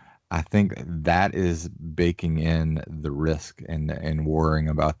 9. I think that is baking in the risk and worrying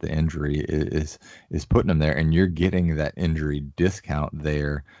about the injury is putting him there, and you're getting that injury discount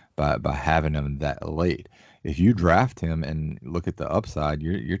there by having him that late. If you draft him and look at the upside,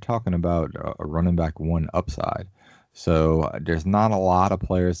 you're talking about a running back 1 upside. So there's not a lot of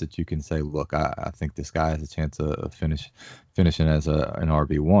players that you can say, look, I think this guy has a chance of finishing as an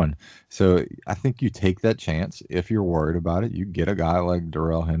RB1. So I think you take that chance. If you're worried about it, you get a guy like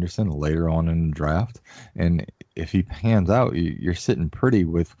Darrell Henderson later on in the draft. And if he pans out, you're sitting pretty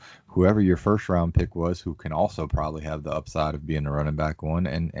with whoever your first round pick was, who can also probably have the upside of being a running back 1,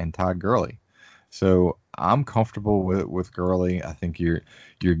 and Todd Gurley. So I'm comfortable with Gurley. I think you're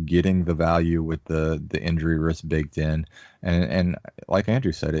getting the value with the injury risk baked in, and like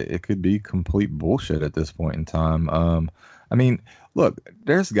Andrew said, it could be complete bullshit at this point in time. I mean, look,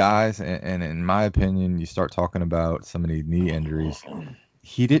 there's guys, and in my opinion, you start talking about some of these knee injuries.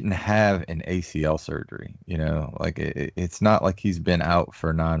 He didn't have an ACL surgery, like it's not like he's been out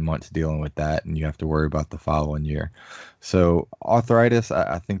for 9 months dealing with that, and you have to worry about the following year. So arthritis,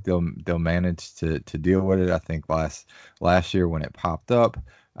 I think they'll manage to deal with it. I think last year when it popped up,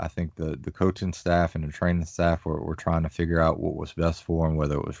 I think the coaching staff and the training staff were trying to figure out what was best for him,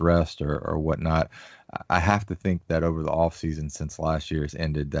 whether it was rest or whatnot. I have to think that over the offseason since last year's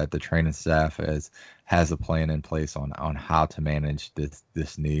ended, that the training staff has a plan in place on how to manage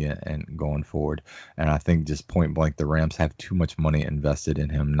this knee and going forward. And I think just point blank, the Rams have too much money invested in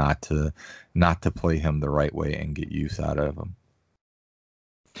him not to play him the right way and get use out of him.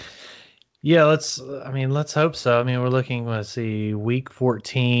 Yeah, let's hope so. I mean, we're looking, let's see, week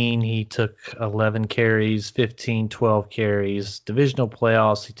 14, he took 11 carries, 15, 12 carries. Divisional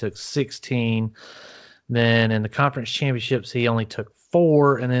playoffs, he took 16. Then in the conference championships, he only took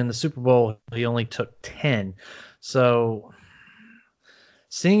 4. And then the Super Bowl, he only took 10. So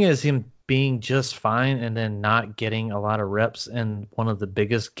seeing as him being just fine and then not getting a lot of reps in one of the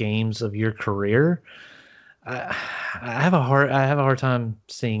biggest games of your career, I have a hard time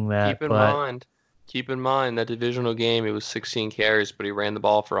seeing that. Keep in mind that divisional game, it was 16 carries, but he ran the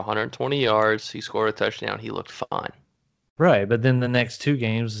ball for 120 yards. He scored a touchdown. He looked fine. Right, but then the next 2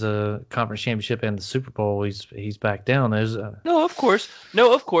 games, the conference championship and the Super Bowl, he's back down. There's no, of course,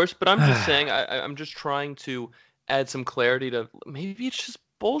 but I'm just saying, I'm just trying to add some clarity to maybe it's just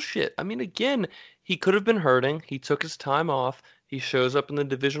bullshit. I mean, again, he could have been hurting. He took his time off. He shows up in the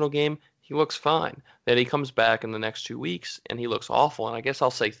divisional game. He looks fine. Then he comes back in the next 2 weeks and he looks awful. And I guess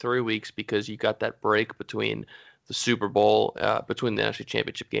I'll say 3 weeks because you got that break between the Super Bowl, between the NFC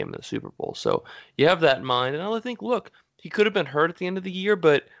Championship game and the Super Bowl. So you have that in mind. And I think, look, he could have been hurt at the end of the year,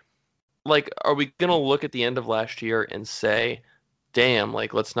 but like, are we going to look at the end of last year and say, damn,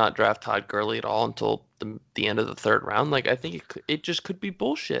 like, let's not draft Todd Gurley at all until the end of the 3rd round? Like, I think it just could be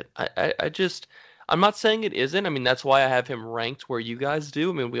bullshit. I'm not saying it isn't. I mean, that's why I have him ranked where you guys do.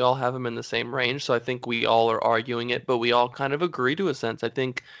 I mean, we all have him in the same range, so I think we all are arguing it, but we all kind of agree to a sense. I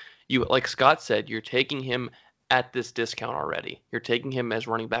think you, like Scott said, you're taking him at this discount already. You're taking him as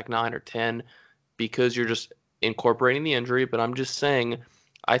running back 9 or 10 because you're just incorporating the injury, but I'm just saying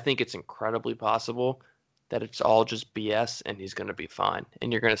I think it's incredibly possible that it's all just BS and he's going to be fine.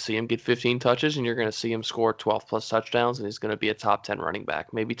 And you're going to see him get 15 touches and you're going to see him score 12 plus touchdowns and he's going to be a top 10 running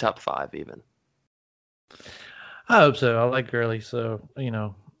back, maybe top 5 even. I hope so. I like Gurley, so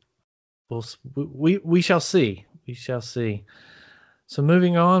we shall see. We shall see. So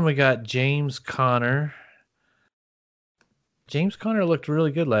moving on, we got James Conner. James Conner looked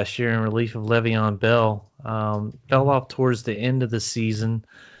really good last year in relief of Le'Veon Bell. Fell off towards the end of the season.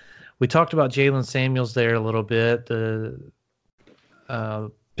 We talked about Jalen Samuels there a little bit. The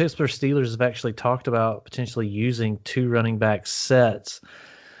Pittsburgh Steelers have actually talked about potentially using 2 running back sets.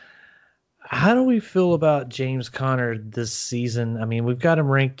 How do we feel about James Conner this season? I mean, we've got him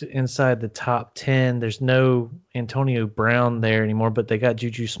ranked inside the top 10. There's no Antonio Brown there anymore, but they got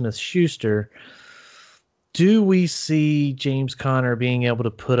Juju Smith-Schuster. Do we see James Conner being able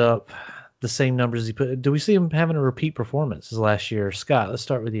to put up the same numbers he put? Do we see him having a repeat performance as last year? Scott, let's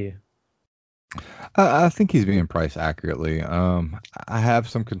start with you. I think he's being priced accurately. I have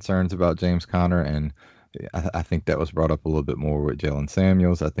some concerns about James Conner, and I think that was brought up a little bit more with Jalen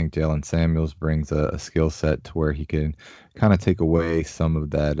Samuels. I think Jalen Samuels brings a skill set to where he can kind of take away some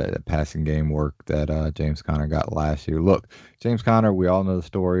of that passing game work that James Conner got last year. Look, James Conner, we all know the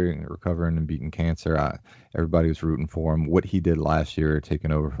story, recovering and beating cancer. Everybody was rooting for him. What he did last year,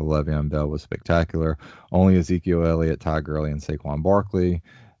 taking over for Le'Veon Bell, was spectacular. Only Ezekiel Elliott, Todd Gurley, and Saquon Barkley,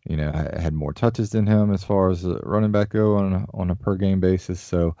 had more touches than him as far as running back go on a per game basis.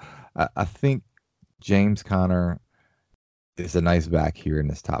 So I think James Conner is a nice back here in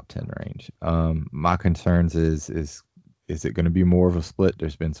this top 10 range. My concerns is it going to be more of a split?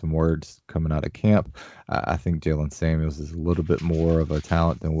 There's been some words coming out of camp. I think Jalen Samuels is a little bit more of a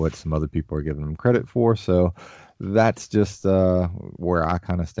talent than what some other people are giving him credit for. So that's just where I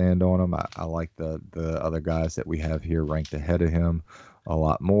kind of stand on him. I like the other guys that we have here ranked ahead of him a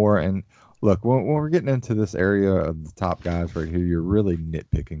lot more. And look, when we're getting into this area of the top guys right here, you're really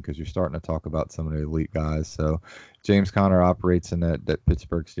nitpicking because you're starting to talk about some of the elite guys. So James Conner operates in that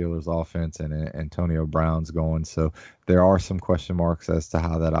Pittsburgh Steelers offense, and Antonio Brown's going. So there are some question marks as to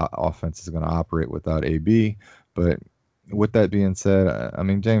how that offense is going to operate without AB. But with that being said, I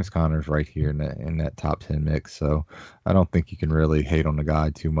mean James Conner's right here in that top 10 mix, so I don't think you can really hate on the guy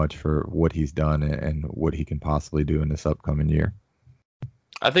too much for what he's done and what he can possibly do in this upcoming year.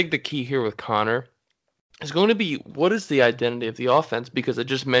 I think the key here with Connor is going to be what is the identity of the offense, because I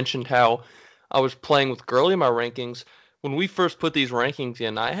just mentioned how I was playing with Gurley in my rankings. When we first put these rankings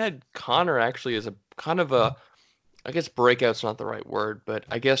in, I had Connor actually as a kind of a, I guess breakout's not the right word, but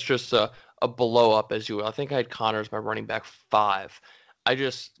I guess just a blow up, as you will. I think I had Connor as my running back 5. I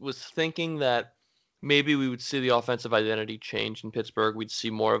just was thinking that maybe we would see the offensive identity change in Pittsburgh. We'd see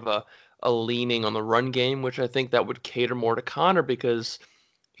more of a leaning on the run game, which I think that would cater more to Connor because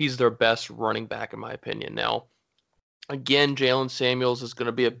he's their best running back in my opinion. Now, again, Jalen Samuels is going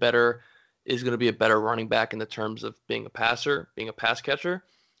to be a better running back in the terms of being a passer, being a pass catcher.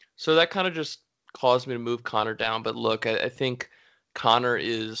 So that kind of just caused me to move Connor down. But look, I think Connor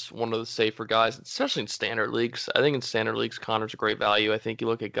is one of the safer guys, especially in standard leagues. I think in standard leagues, Connor's a great value. I think you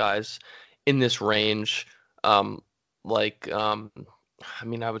look at guys in this range, like I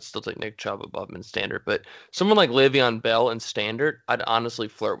mean, I would still take Nick Chubb above him in standard, but someone like Le'Veon Bell in standard, I'd honestly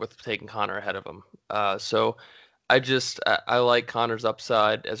flirt with taking Connor ahead of him. So I like Connor's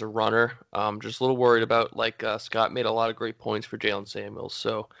upside as a runner. Just a little worried about, like Scott made a lot of great points for Jalen Samuels,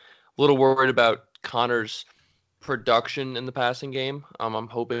 so a little worried about Connor's production in the passing game. I'm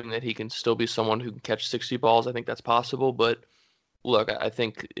hoping that he can still be someone who can catch 60 balls. I think that's possible, but look, I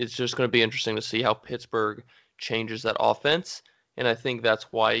think it's just going to be interesting to see how Pittsburgh changes that offense. And I think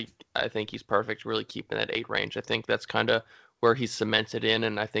that's why I think he's perfect, really keeping that 8 range. I think that's kind of where he's cemented in.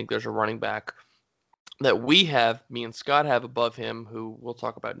 And I think there's a running back that me and Scott have above him, who we'll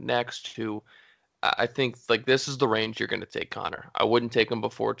talk about next, who I think like this is the range you're going to take Connor. I wouldn't take him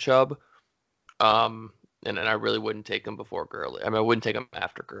before Chubb. And I really wouldn't take him before Gurley. I mean, I wouldn't take him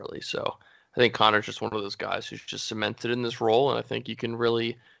after Gurley. So I think Connor's just one of those guys who's just cemented in this role. And I think you can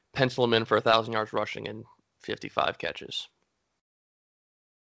really pencil him in for 1,000 yards rushing and 55 catches.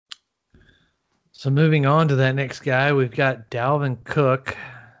 So moving on to that next guy, we've got Dalvin Cook.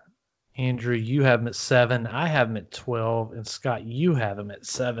 Andrew, you have him at 7. I have him at 12. And Scott, you have him at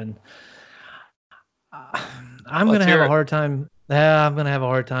 7. I'm going to have a hard time. I'm going to have a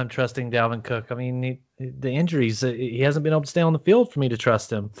hard time trusting Dalvin Cook. I mean, the injuries, he hasn't been able to stay on the field for me to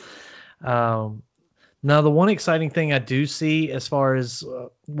trust him. Now, the one exciting thing I do see as far as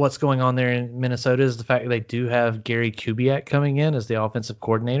what's going on there in Minnesota is the fact that they do have Gary Kubiak coming in as the offensive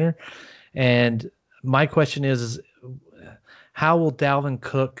coordinator. And my question is how will Dalvin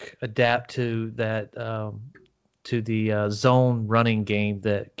Cook adapt to that, to the zone running game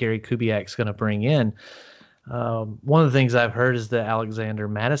that Gary Kubiak's going to bring in? One of the things I've heard is that Alexander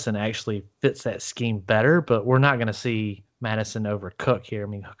Madison actually fits that scheme better, but we're not going to see Madison over Cook here. I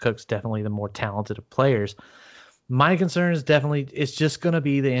mean, Cook's definitely the more talented of players. My concern is definitely it's just going to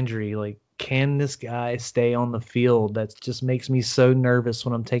be the injury. Like, can this guy stay on the field? That just makes me so nervous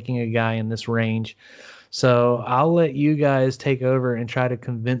when I'm taking a guy in this range. So I'll let you guys take over and try to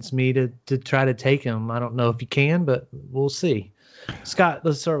convince me to try to take him. I don't know if you can, but we'll see. Scott,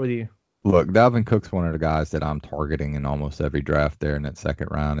 let's start with you. Look, Dalvin Cook's one of the guys that I'm targeting in almost every draft there in that second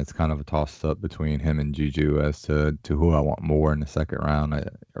round. It's kind of a toss-up between him and Juju as to who I want more in the second round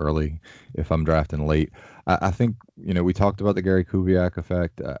early if I'm drafting late. I think, we talked about the Gary Kubiak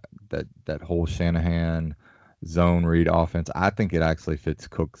effect, that whole Shanahan zone read offense. I think it actually fits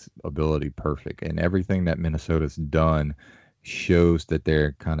Cook's ability perfect. And everything that Minnesota's done shows that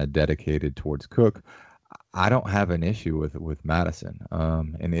they're kind of dedicated towards Cook. I don't have an issue with Madison.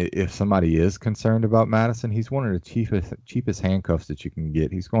 And if somebody is concerned about Madison, he's one of the cheapest handcuffs that you can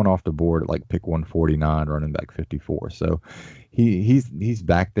get. He's going off the board at like pick 149, running back 54. So he's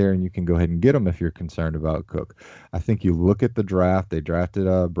back there, and you can go ahead and get him if you're concerned about Cook. I think you look at the draft. They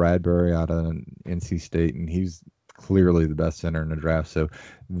drafted Bradbury out of NC State, and he's clearly the best center in the draft. So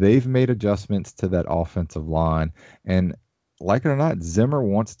they've made adjustments to that offensive line, and like it or not, Zimmer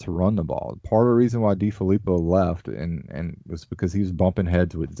wants to run the ball. Part of the reason why DeFilippo left and was because he was bumping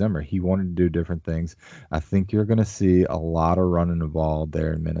heads with Zimmer. He wanted to do different things. I think you're going to see a lot of running the ball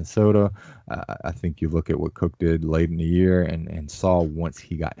there in Minnesota. I think you look at what Cook did late in the year and saw once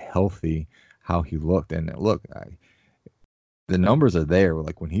he got healthy how he looked. And look, the numbers are there.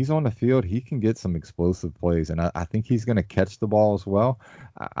 Like when he's on the field, he can get some explosive plays, and I think he's going to catch the ball as well.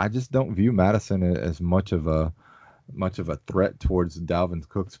 I just don't view Madison as much of a threat towards Dalvin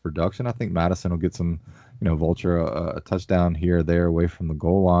Cook's production. I think Madison will get some, vulture a touchdown here or there away from the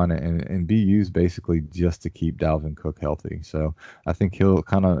goal line and be used basically just to keep Dalvin Cook healthy. So I think he'll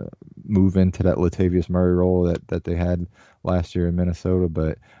kind of move into that Latavius Murray role that they had last year in Minnesota.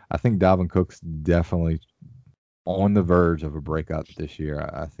 But I think Dalvin Cook's definitely on the verge of a breakout this year.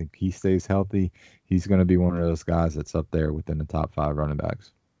 I think he stays healthy. He's going to be one of those guys that's up there within the top 5 running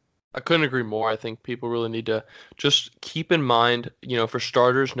backs. I couldn't agree more. I think people really need to just keep in mind, for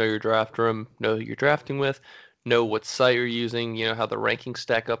starters, know your draft room, know who you're drafting with, know what site you're using, how the rankings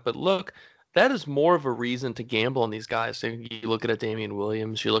stack up. But look, that is more of a reason to gamble on these guys. So you look at a Damian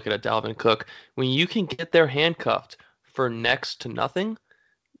Williams, you look at a Dalvin Cook. When you can get their handcuffed for next to nothing,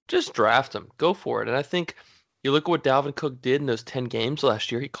 just draft them. Go for it. And I think you look at what Dalvin Cook did in those 10 games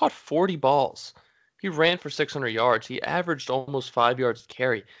last year. He caught 40 balls. He ran for 600 yards. He averaged almost 5 yards a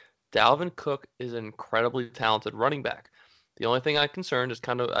carry. Dalvin Cook is an incredibly talented running back. The only thing I'm concerned is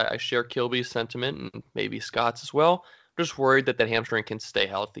I share Kilby's sentiment and maybe Scott's as well. I'm just worried that hamstring can stay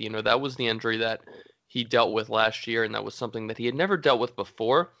healthy. That was the injury that he dealt with last year, and that was something that he had never dealt with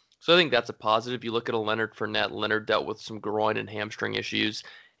before. So I think that's a positive. You look at a Leonard Fournette. Leonard dealt with some groin and hamstring issues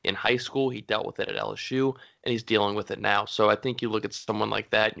in high school. He dealt with it at LSU, and he's dealing with it now. So I think you look at someone like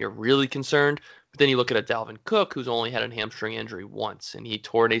that, and you're really concerned. But then you look at a Dalvin Cook, who's only had a hamstring injury once, and he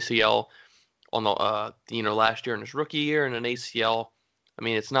tore an ACL on the last year in his rookie year, and an ACL. I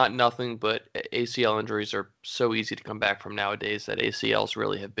mean, it's not nothing, but ACL injuries are so easy to come back from nowadays that ACLs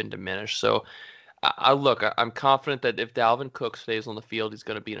really have been diminished. So I'm confident that if Dalvin Cook stays on the field, he's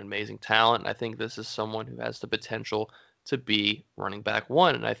going to be an amazing talent. And I think this is someone who has the potential to be running back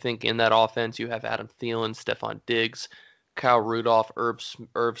 1. And I think in that offense, you have Adam Thielen, Stephon Diggs, Kyle Rudolph,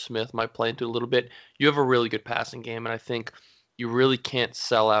 Irv Smith might play into a little bit. You have a really good passing game, and I think you really can't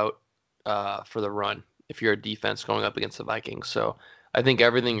sell out for the run if you're a defense going up against the Vikings. So I think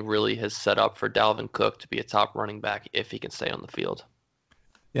everything really has set up for Dalvin Cook to be a top running back if he can stay on the field.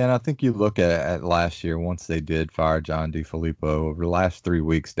 Yeah, and I think you look at last year, once they did fire John DeFilippo, over the last 3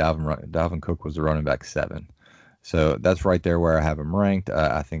 weeks, Dalvin Cook was the running back 7. So that's right there where I have him ranked.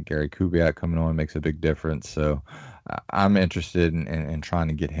 I think Gary Kubiak coming on makes a big difference. So I'm interested in trying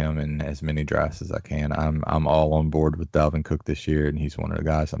to get him in as many drafts as I can. I'm all on board with Dalvin Cook this year, and he's one of the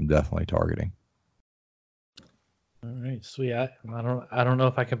guys I'm definitely targeting. All right, sweet. I don't know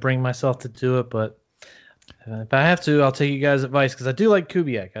if I can bring myself to do it, but if I have to, I'll take you guys' advice because I do like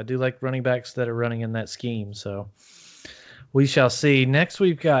Kubiak. I do like running backs that are running in that scheme. So we shall see. Next,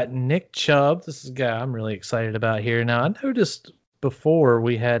 we've got Nick Chubb. This is a guy I'm really excited about here. Now, I noticed before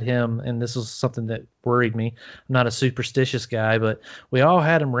we had him, and this was something that worried me. I'm not a superstitious guy, but we all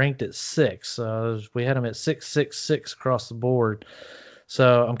had him ranked at 6. We had him at 666 across the board.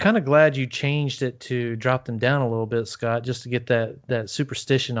 So I'm kind of glad you changed it to drop them down a little bit, Scott, just to get that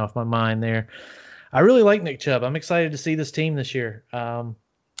superstition off my mind there. I really like Nick Chubb. I'm excited to see this team this year.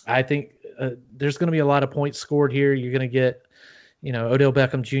 I think there's going to be a lot of points scored here. You're going to get, Odell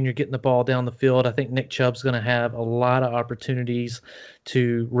Beckham Jr. getting the ball down the field. I think Nick Chubb's going to have a lot of opportunities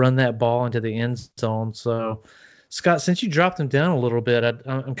to run that ball into the end zone. So, Scott, since you dropped him down a little bit,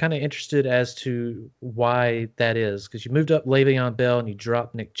 I'm kind of interested as to why that is, because you moved up Le'Veon Bell and you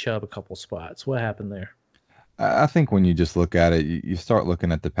dropped Nick Chubb a couple spots. What happened there? I think when you just look at it, you start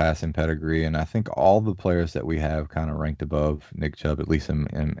looking at the passing pedigree, and I think all the players that we have kind of ranked above Nick Chubb, at least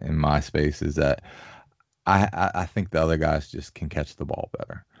in my space, is that I think the other guys just can catch the ball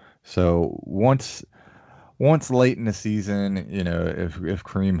better. So once late in the season, if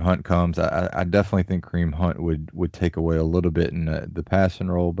Kareem Hunt comes, I definitely think Kareem Hunt would take away a little bit in the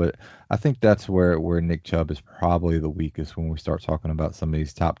passing role, but I think that's where Nick Chubb is probably the weakest when we start talking about some of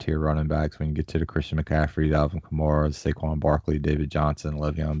these top tier running backs. When you get to the Christian McCaffrey, Alvin Kamara, Saquon Barkley, David Johnson,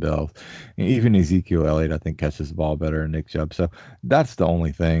 Le'Veon Bell, and even Ezekiel Elliott, I think catches the ball better than Nick Chubb. So that's the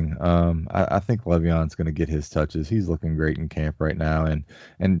only thing. I think Le'Veon's going to get his touches. He's looking great in camp right now,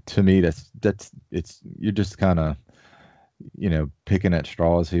 and to me, you're just kind of picking at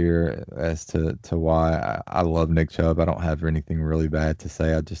straws here as to why I love Nick Chubb. I don't have anything really bad to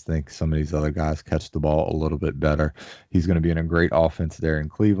say. I just think some of these other guys catch the ball a little bit better. He's going to be in a great offense there in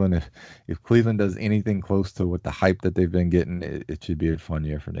Cleveland. If Cleveland does anything close to what the hype that they've been getting, it should be a fun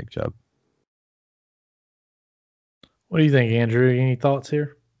year for Nick Chubb. What do you think, Andrew? Any thoughts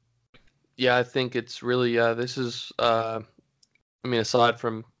here? Yeah, I think it's really this is aside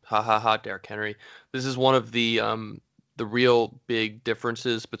from Derrick Henry, this is one of the real big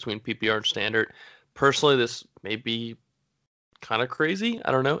differences between PPR and standard. Personally, this may be kind of crazy.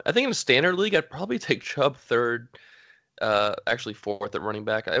 I don't know. I think in a standard league, I'd probably take Chubb third, actually fourth at running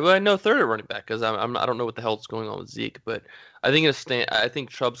back. I know third at running back because I don't know what the hell's going on with Zeke, but I think I think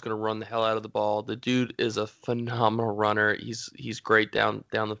Chubb's going to run the hell out of the ball. The dude is a phenomenal runner. He's great down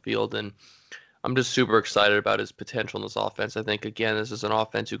the field, and I'm just super excited about his potential in this offense. I think, again, this is an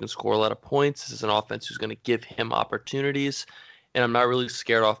offense who can score a lot of points. This is an offense who's going to give him opportunities. And I'm not really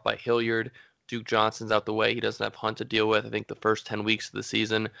scared off by Hilliard. Duke Johnson's out the way. He doesn't have Hunt to deal with. I think the first 10 weeks of the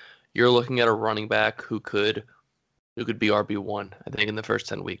season, you're looking at a running back who could be RB1, I think, in the first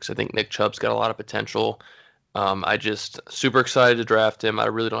 10 weeks. I think Nick Chubb's got a lot of potential. I just super excited to draft him. I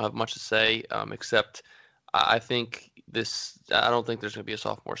really don't have much to say, except I think I don't think there's going to be a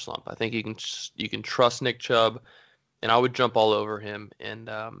sophomore slump. I think you can trust Nick Chubb, and I would jump all over him in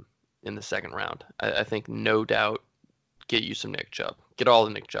the second round. I think no doubt get you some Nick Chubb. Get all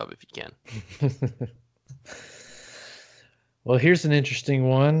the Nick Chubb if you can. Well, here's an interesting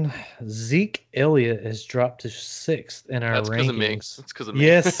one. Zeke Elliott has dropped to 6th in our rankings. That's because of me.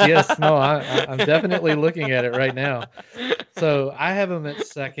 Yes. No, I'm definitely looking at it right now. So I have him at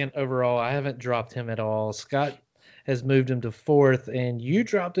 2nd overall. I haven't dropped him at all. Scott has moved him to 4th, and you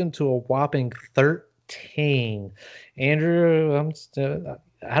dropped him to a whopping 13. Andrew,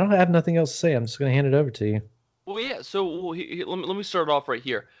 I don't have nothing else to say. I'm just going to hand it over to you. Well, yeah. So let me start off right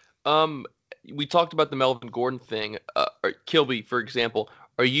here. We talked about the Melvin Gordon thing. Or Kilby, for example,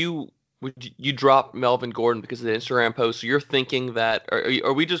 would you drop Melvin Gordon because of the Instagram post? So you're thinking that,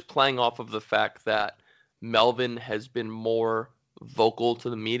 are we just playing off of the fact that Melvin has been more vocal to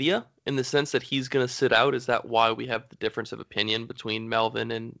the media in the sense that he's going to sit out? Is that why we have the difference of opinion between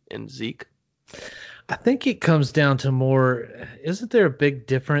Melvin and Zeke? I think it comes down to more, isn't there a big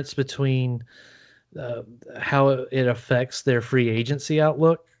difference between how it affects their free agency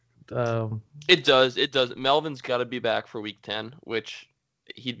outlook? It does. Melvin's got to be back for week 10, which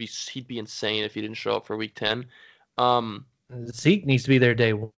he'd be insane if he didn't show up for week 10. Zeke needs to be there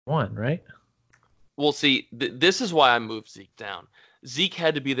day 1, right? Well, see, this is why I moved Zeke down. Zeke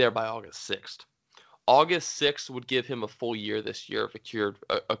had to be there by August 6th. August 6th would give him a full year this year of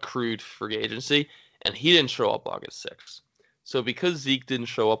accrued free agency, and he didn't show up August 6th. So because Zeke didn't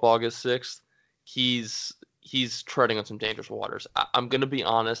show up August 6th, he's treading on some dangerous waters. I'm going to be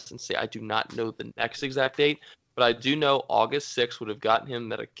honest and say I do not know the next exact date, but I do know August 6th would have gotten him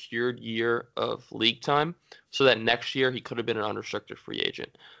that accrued year of league time, so that next year he could have been an unrestricted free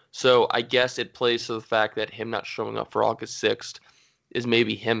agent. So I guess it plays to the fact that him not showing up for August 6th is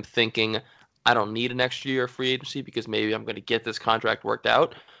maybe him thinking, I don't need an extra year of free agency because maybe I'm going to get this contract worked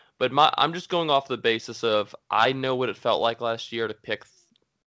out. But I'm just going off the basis of I know what it felt like last year to pick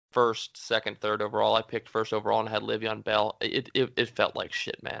first, second, third overall. I picked first overall and had Le'Veon Bell. It felt like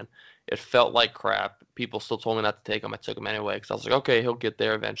shit, man. It felt like crap. People still told me not to take him. I took him anyway because I was like, okay, he'll get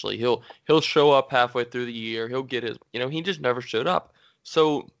there eventually. He'll show up halfway through the year. He'll get his. He just never showed up.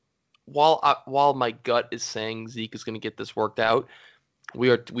 So while my gut is saying Zeke is going to get this worked out, we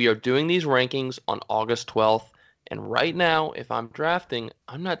are doing these rankings on August 12th, and right now, if I'm drafting,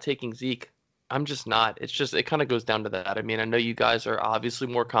 I'm not taking Zeke. I'm just not. It kind of goes down to that. I mean, I know you guys are obviously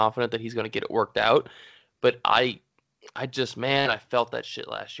more confident that he's going to get it worked out, but I felt that shit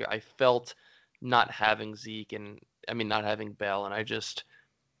last year. I felt not having Zeke not having Bell, and I just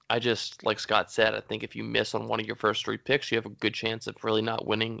like Scott said, I think if you miss on one of your first 3 picks, you have a good chance of really not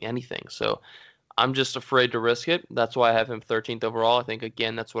winning anything. So I'm just afraid to risk it. That's why I have him 13th overall. I think,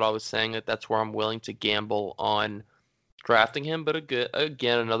 again, that's what I was saying, that's where I'm willing to gamble on drafting him. But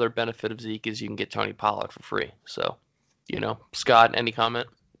again, another benefit of Zeke is you can get Tony Pollard for free. So, Scott, any comment?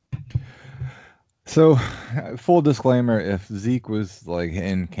 So, full disclaimer, if Zeke was like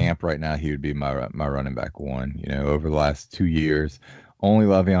in camp right now, he would be my running back 1. Over the last 2 years, only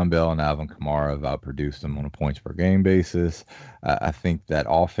Le'Veon Bell and Alvin Kamara have outproduced him on a points per game basis. I think that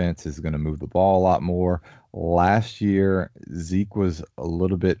offense is going to move the ball a lot more. Last year, Zeke was a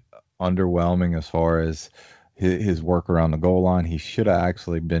little bit underwhelming as far as his work around the goal line. He should have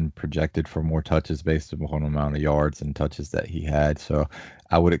actually been projected for more touches based upon the amount of yards and touches that he had. So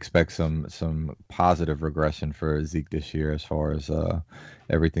I would expect some positive regression for Zeke this year as far as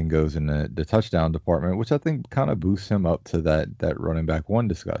everything goes in the touchdown department, which I think kind of boosts him up to that running back 1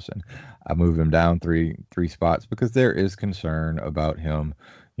 discussion. I moved him down three spots because there is concern about him,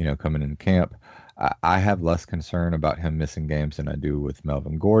 coming in camp. I have less concern about him missing games than I do with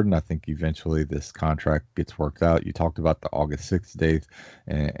Melvin Gordon. I think eventually this contract gets worked out. You talked about the August 6th date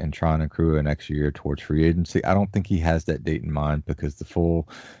and trying to accrue an extra year towards free agency. I don't think he has that date in mind because the full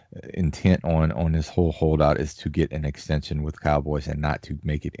intent on his whole holdout is to get an extension with Cowboys and not to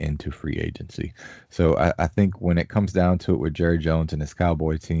make it into free agency. So I think when it comes down to it with Jerry Jones and his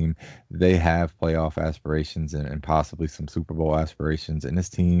Cowboy team, they have playoff aspirations and possibly some Super Bowl aspirations, and this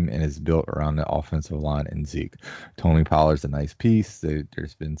team and is built around the offensive line and Zeke. Tony Pollard's a nice piece.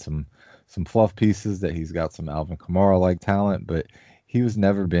 There's been some fluff pieces that he's got some Alvin Kamara-like talent, but he was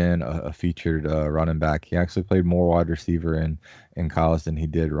never been a featured running back. He actually played more wide receiver in college than he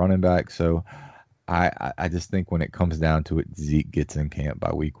did running back. So I just think when it comes down to it, Zeke gets in camp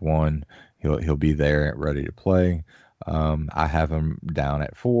by week 1. He'll be there ready to play. I have him down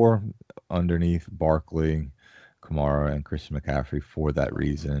at 4 underneath Barkley, Kamara, and Christian McCaffrey for that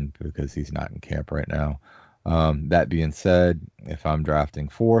reason, because he's not in camp right now. That being said, if I'm drafting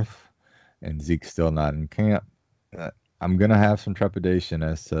 4th and Zeke's still not in camp, I'm going to have some trepidation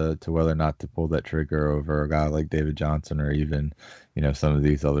as to whether or not to pull that trigger over a guy like David Johnson or even, some of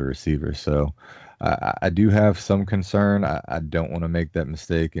these other receivers. So I do have some concern. I don't want to make that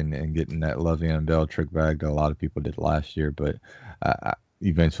mistake and getting that Le'Veon Bell trick bag that a lot of people did last year. But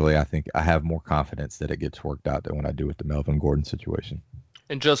eventually, I think I have more confidence that it gets worked out than when I do with the Melvin Gordon situation.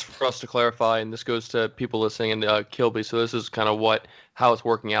 And just for us to clarify, and this goes to people listening and Kilby, so this is kind of how it's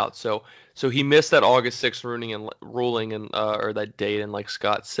working out. So he missed that August 6th ruling and or that date, and like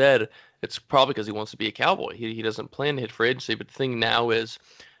Scott said, it's probably because he wants to be a Cowboy. He doesn't plan to hit free agency, but the thing now is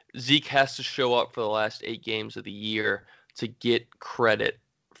Zeke has to show up for the last 8 games of the year to get credit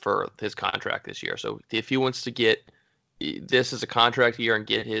for his contract this year. So if he wants to get this as a contract year and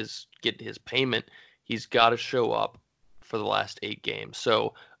get his payment, he's got to show up for the last 8 games.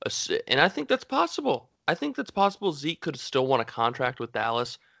 So, and I think that's possible. I think that's possible. Zeke could still want a contract with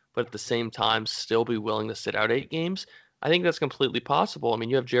Dallas, but at the same time still be willing to sit out 8 games. I think that's completely possible. I mean,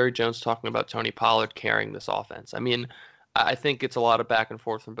 you have Jerry Jones talking about Tony Pollard carrying this offense. I mean, I think it's a lot of back and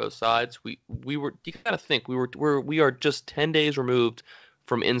forth from both sides. We were, you got to think, we are just 10 days removed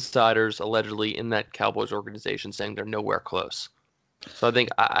from insiders allegedly in that Cowboys organization saying they're nowhere close. So I think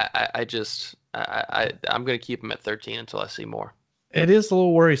I'm going to keep him at 13 until I see more. It is a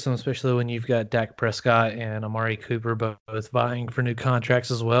little worrisome, especially when you've got Dak Prescott and Amari Cooper both vying for new contracts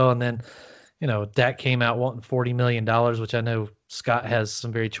as well. And then, Dak came out wanting $40 million, which I know Scott has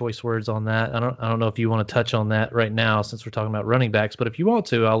some very choice words on that. I don't know if you want to touch on that right now since we're talking about running backs, but if you want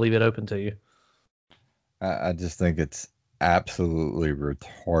to, I'll leave it open to you. I just think it's absolutely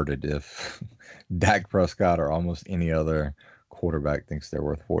retarded if Dak Prescott or almost any other quarterback thinks they're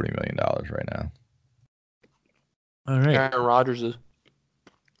worth $40 million right now. All right. Aaron Rodgers is.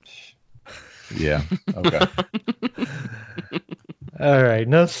 Yeah. Okay. All right.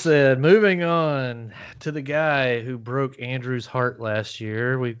 Enough said. Moving on to the guy who broke Andrew's heart last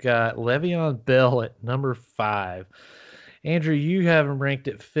year. We've got Le'Veon Bell at number 5. Andrew, you have him ranked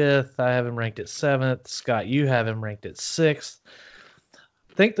at 5th. I have him ranked at 7th. Scott, you have him ranked at 6th.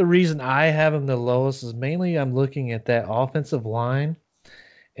 I think the reason I have him the lowest is mainly I'm looking at that offensive line,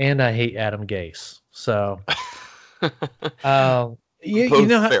 and I hate Adam Gase. So, you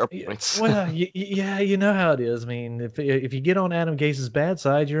know how. Well, yeah, you know how it is. I mean, if you get on Adam Gase's bad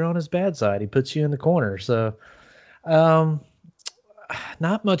side, you're on his bad side. He puts you in the corner. So, not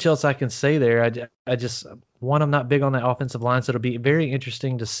much else I can say there. I just I'm not big on that offensive line, so it'll be very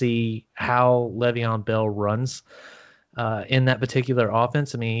interesting to see how Le'Veon Bell runs in that particular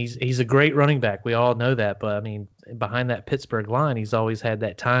offense. I mean, he's a great running back. We all know that. But, I mean, behind that Pittsburgh line, he's always had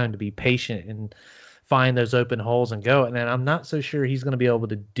that time to be patient and find those open holes and go. And then I'm not so sure he's going to be able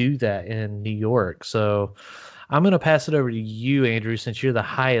to do that in New York. So I'm going to pass it over to you, Andrew, since you're the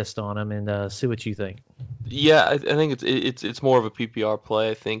highest on him, and see what you think. Yeah, I think it's more of a PPR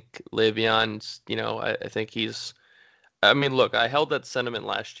play. I think Le'Veon's, I think he's. I mean, look, I held that sentiment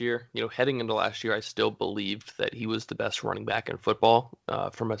last year. Heading into last year, I still believed that he was the best running back in football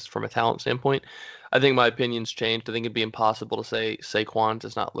from a talent standpoint. I think my opinion's changed. I think it'd be impossible to say Saquon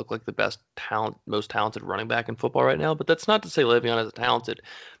does not look like the most talented running back in football right now. But that's not to say Le'Veon isn't talented.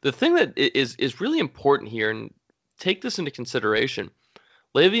 The thing that is really important here, and take this into consideration,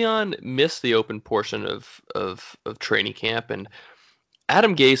 Le'Veon missed the open portion of training camp, and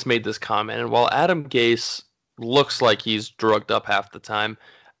Adam Gase made this comment. And while Adam Gase looks like he's drugged up half the time,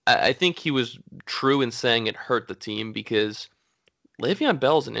 I think he was true in saying it hurt the team because Le'Veon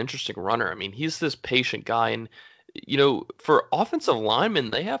Bell is an interesting runner. I mean, he's this patient guy, and for offensive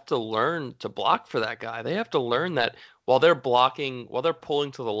linemen, they have to learn to block for that guy. They have to learn that while they're pulling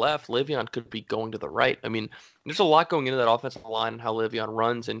to the left, Le'Veon could be going to the right. I mean, there's a lot going into that offensive line and how Le'Veon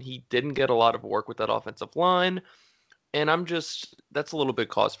runs, and he didn't get a lot of work with that offensive line. And that's a little bit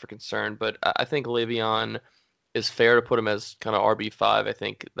cause for concern, but I think Le'Veon is fair to put him as kind of RB5. I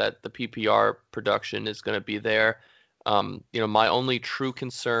think that the PPR production is going to be there. My only true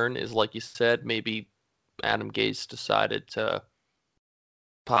concern is, like you said, maybe Adam Gase decided to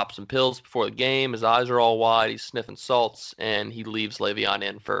pop some pills before the game. His eyes are all wide. He's sniffing salts, and he leaves Le'Veon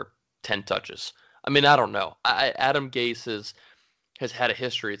in for 10 touches. I mean, I don't know. Adam Gase has had a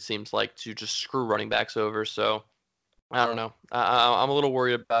history, it seems like, to just screw running backs over. So I don't know. I'm a little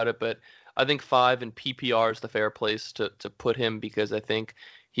worried about it, but I think 5 in PPR is the fair place to put him because I think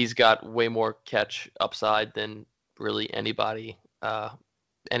he's got way more catch upside than really anybody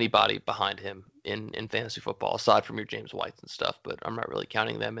anybody behind him in fantasy football, aside from your James Whites and stuff, but I'm not really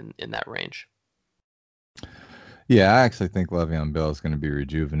counting them in that range. Yeah, I actually think Le'Veon Bell is going to be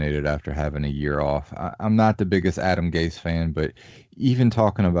rejuvenated after having a year off. I'm not the biggest Adam Gase fan, but even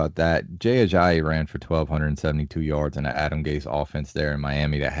talking about that, Jay Ajayi ran for 1,272 yards in an Adam Gase offense there in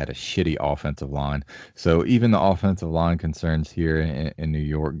Miami that had a shitty offensive line. So even the offensive line concerns here in New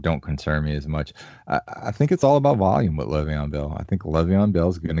York don't concern me as much. I think it's all about volume with Le'Veon Bell. I think Le'Veon Bell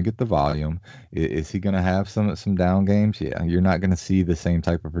is going to get the volume. Is he going to have some down games? Yeah, you're not going to see the same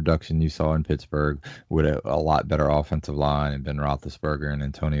type of production you saw in Pittsburgh with a lot better offensive line and Ben Roethlisberger and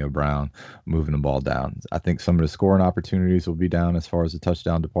Antonio Brown moving the ball down. I think some of the scoring opportunities will be down as far as the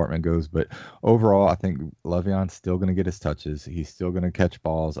touchdown department goes, but overall, I think Le'Veon's still going to get his touches. He's still going to catch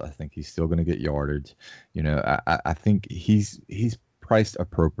balls. I think he's still going to get yardage. I think he's priced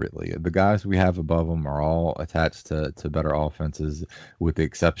appropriately. The guys we have above him are all attached to better offenses, with the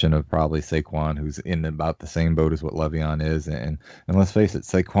exception of probably Saquon, who's in about the same boat as what Le'Veon is. And let's face it,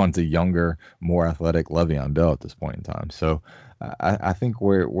 Saquon's a younger, more athletic Le'Veon Bell at this point in time. So I think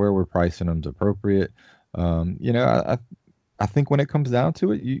where we're pricing him is appropriate. I think when it comes down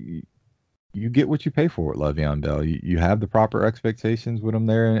to it, you get what you pay for with Le'Veon Bell. You have the proper expectations with him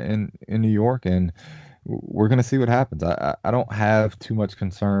there in New York, and we're going to see what happens. I don't have too much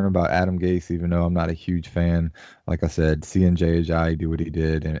concern about Adam Gase, even though I'm not a huge fan. Like I said, seeing Jay Ajayi do what he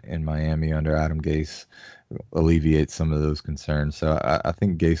did in Miami under Adam Gase alleviates some of those concerns. So I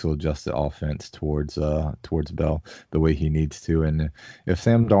think Gase will adjust the offense towards Bell the way he needs to. And if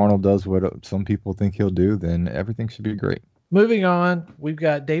Sam Darnold does what some people think he'll do, then everything should be great. Moving on, we've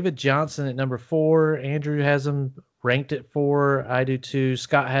got David Johnson at number 4. Andrew has him ranked at 4. I do too.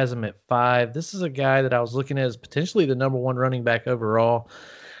 Scott has him at 5. This is a guy that I was looking at as potentially the number 1 running back overall.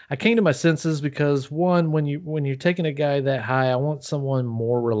 I came to my senses because, one, when you're taking a guy that high, I want someone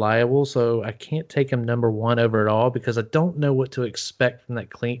more reliable. So I can't take him number 1 over it all because I don't know what to expect from that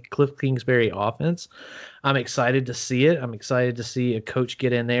Cliff Kingsbury offense. I'm excited to see it. I'm excited to see a coach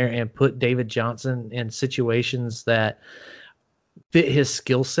get in there and put David Johnson in situations that fit his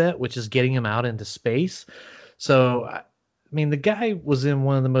skill set, which is getting him out into space. So, I mean, the guy was in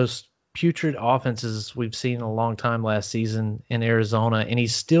one of the most putrid offenses we've seen in a long time last season in Arizona, and he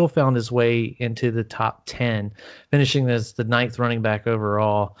still found his way into the top 10, finishing as the 9th running back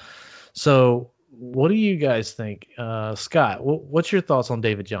overall. So what do you guys think? Scott, what's your thoughts on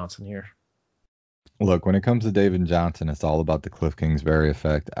David Johnson here? Look, when it comes to David Johnson, it's all about the Cliff Kingsbury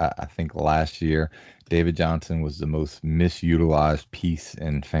effect. I think last year, David Johnson was the most misutilized piece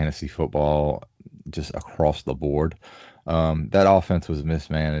in fantasy football just across the board. That offense was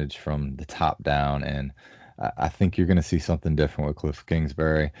mismanaged from the top down, and I think you're going to see something different with Cliff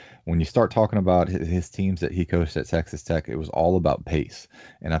Kingsbury. When you start talking about his teams that he coached at Texas Tech, it was all about pace.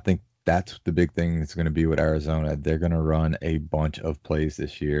 And I think that's the big thing that's going to be with Arizona. They're going to run a bunch of plays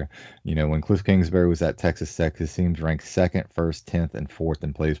this year. When Cliff Kingsbury was at Texas Tech, his teams ranked 2nd, 1st, 10th, and 4th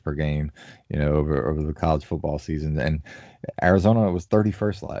in plays per game, over the college football season. And Arizona was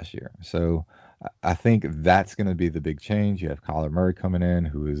 31st last year. So I think that's going to be the big change. You have Kyler Murray coming in,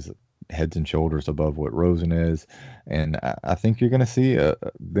 who is heads and shoulders above what Rosen is. And I think you're going to see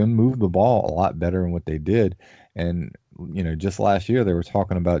them move the ball a lot better than what they did. And, just last year, they were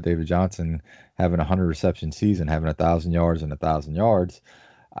talking about David Johnson having a 100 reception season, having 1,000 yards and 1,000 yards.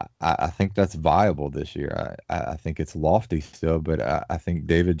 I think that's viable this year. I think it's lofty still, but I think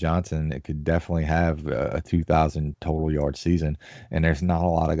David Johnson, it could definitely have a 2,000 total yard season, and there's not a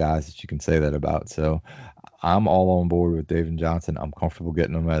lot of guys that you can say that about. So I'm all on board with David Johnson. I'm comfortable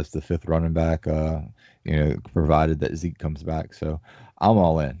getting him as the 5th running back, provided that Zeke comes back. So I'm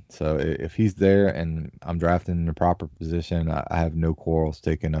all in. So if he's there and I'm drafting in the proper position, I have no quarrels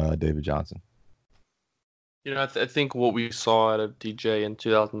taking David Johnson. I think what we saw out of DJ in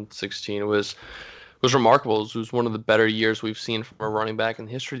 2016 was remarkable. It was one of the better years we've seen from a running back in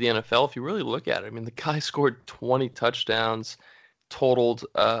the history of the NFL. If you really look at it, I mean, the guy scored 20 touchdowns, totaled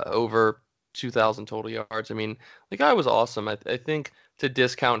over 2,000 total yards. I mean, the guy was awesome. I think to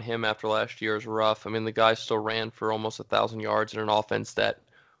discount him after last year is rough. I mean, the guy still ran for almost 1,000 yards in an offense that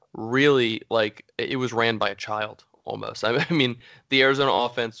really, it was ran by a child almost. I mean, the Arizona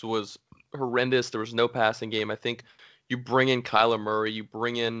offense was horrendous. There was no passing game. I think you bring in Kyler Murray, you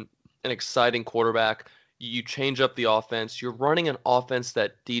bring in an exciting quarterback, you change up the offense. You're running an offense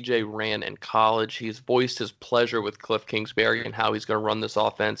that DJ ran in college. He's voiced his pleasure with Cliff Kingsbury and how he's going to run this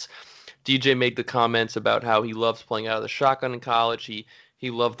offense. DJ made the comments about how he loves playing out of the shotgun in college. He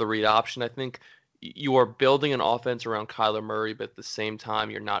loved the read option. I think you are building an offense around Kyler Murray, but at the same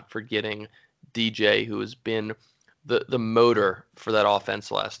time, you're not forgetting DJ, who has been the motor for that offense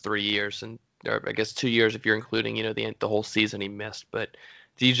the last 3 years, and or I guess 2 years if you're including the whole season he missed. But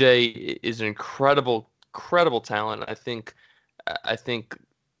DJ is an incredible talent. I think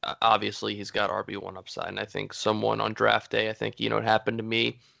obviously he's got RB1 upside, and I think someone on draft day, I think it happened to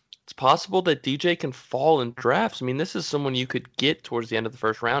me. It's possible that DJ can fall in drafts. I mean, this is someone you could get towards the end of the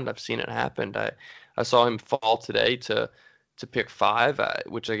first round. I've seen it happen. I saw him fall today to pick 5,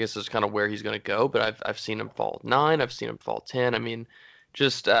 which I guess is kind of where he's going to go. But I've seen him fall 9. I've seen him fall 10. I mean,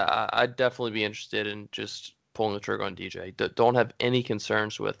 just I'd definitely be interested in just pulling the trigger on DJ. Don't have any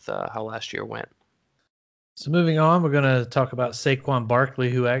concerns with how last year went. So moving on, we're going to talk about Saquon Barkley,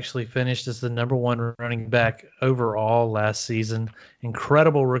 who actually finished as the number 1 running back overall last season.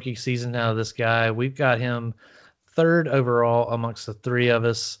 Incredible rookie season out of this guy. We've got him 3rd overall amongst the 3 of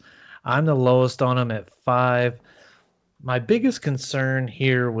us. I'm the lowest on him at 5. My biggest concern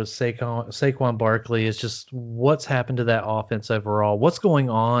here with Saquon Barkley is just what's happened to that offense overall. What's going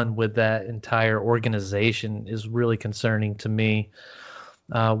on with that entire organization is really concerning to me.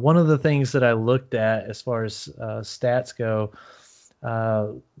 One of the things that I looked at as far as stats go,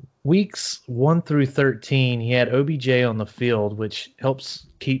 weeks 1 through 13, he had OBJ on the field, which helps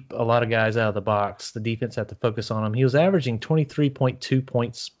keep a lot of guys out of the box. The defense had to focus on him. He was averaging 23.2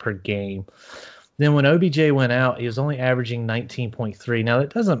 points per game. Then when OBJ went out, he was only averaging 19.3. Now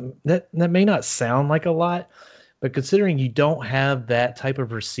that may not sound like a lot, but considering you don't have that type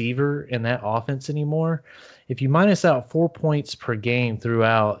of receiver in that offense anymore, if you minus out 4 points per game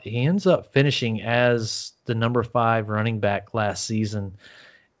throughout, he ends up finishing as the number 5 running back last season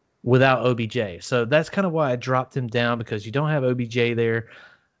without OBJ. So that's kind of why I dropped him down, because you don't have OBJ there.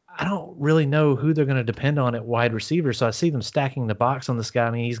 I don't really know who they're going to depend on at wide receiver. So I see them stacking the box on this guy.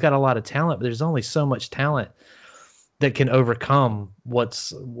 I mean, he's got a lot of talent, but there's only so much talent that can overcome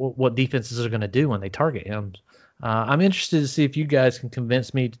what defenses are going to do when they target him. I'm interested to see if you guys can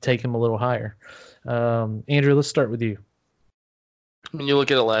convince me to take him a little higher. Andrew, let's start with you. When you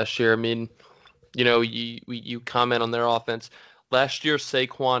look at it last year, I mean, you comment on their offense. Last year,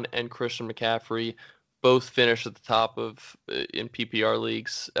 Saquon and Christian McCaffrey both finished at the top of in PPR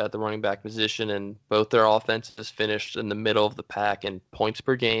leagues at the running back position, and both their offenses finished in the middle of the pack in points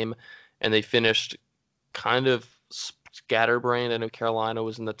per game, and they finished kind of scatterbrained. I know Carolina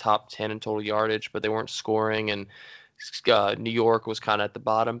was in the top 10 in total yardage, but they weren't scoring, and New York was kind of at the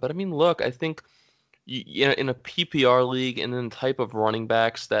bottom. But I mean, look, I think in a PPR league and in the type of running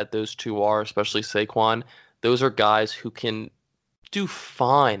backs that those two are, especially Saquon, those are guys who can do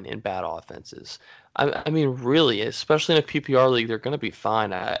fine in bad offenses. I mean, really, especially in a PPR league, they're going to be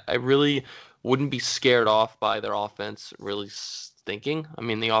fine. I really wouldn't be scared off by their offense really stinking. I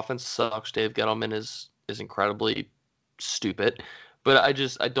mean, the offense sucks. Dave Gettleman is incredibly stupid, but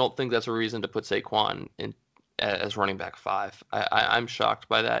I don't think that's a reason to put Saquon in as running back 5. I'm shocked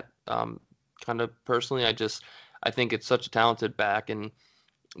by that. Kind of personally, I think it's such a talented back, and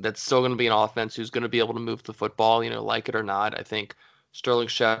that's still going to be an offense who's going to be able to move the football, like it or not. I think Sterling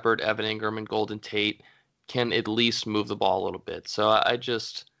Shepard, Evan Ingram, and Golden Tate can at least move the ball a little bit. So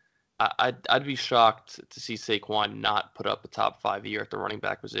I'd be shocked to see Saquon not put up a top 5 year at the running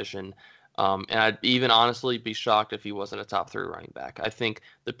back position. And I'd even honestly be shocked if he wasn't a top 3 running back. I think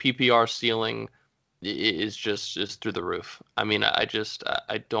the PPR ceiling is just through the roof. I mean, I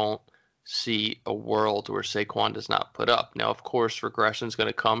don't see a world where Saquon does not put up. Now, of course, regression is going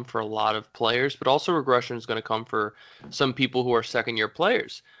to come for a lot of players, but also regression is going to come for some people who are second-year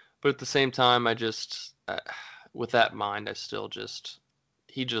players. But at the same time, with that in mind, I still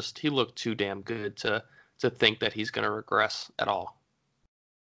he looked too damn good to think that he's going to regress at all.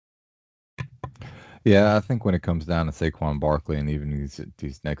 Yeah, I think when it comes down to Saquon Barkley and even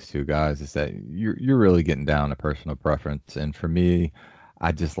these next 2 guys, is that you're really getting down to personal preference. And for me,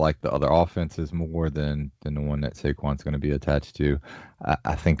 I just like the other offenses more than the one that Saquon's going to be attached to.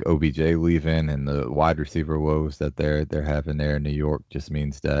 I think OBJ leaving and the wide receiver woes that they're having there in New York just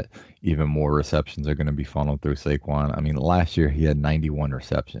means that even more receptions are going to be funneled through Saquon. I mean, last year he had 91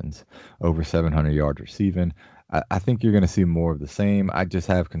 receptions, over 700 yards receiving. I think you're going to see more of the same. I just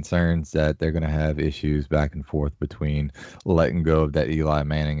have concerns that they're going to have issues back and forth between letting go of that Eli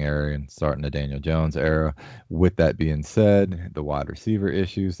Manning era and starting the Daniel Jones era. With that being said, the wide receiver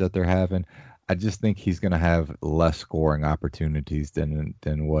issues that they're having, I just think he's going to have less scoring opportunities than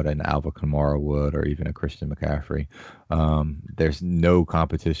what an Alvin Kamara would, or even a Christian McCaffrey. There's no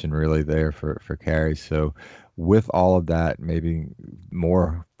competition really there for carries. So with all of that, maybe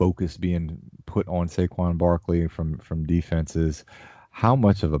more focus being put on Saquon Barkley from defenses, how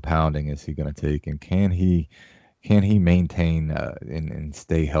much of a pounding is he going to take, and can he can he maintain and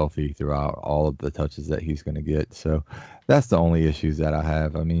stay healthy throughout all of the touches that he's going to get? So that's the only issues that I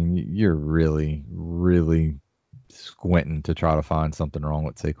have. I mean, you're really, really squinting to try to find something wrong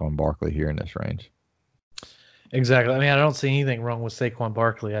with Saquon Barkley here in this range. Exactly. I mean, I don't see anything wrong with Saquon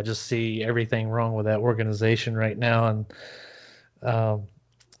Barkley. I just see everything wrong with that organization right now. And,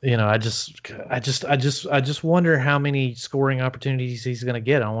 I just wonder how many scoring opportunities he's going to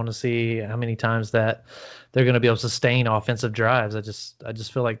get. I want to see how many times that they're going to be able to sustain offensive drives. I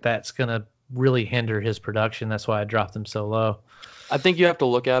just feel like that's going to really hinder his production. That's why I dropped him so low. I think you have to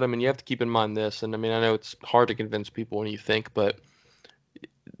look at him and you have to keep in mind this. And I mean, I know it's hard to convince people when you think, but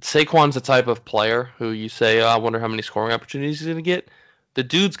Saquon's the type of player who you say, I wonder how many scoring opportunities he's going to get. The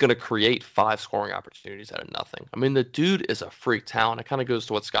dude's going to create 5 scoring opportunities out of nothing. I mean, the dude is a freak talent. It kind of goes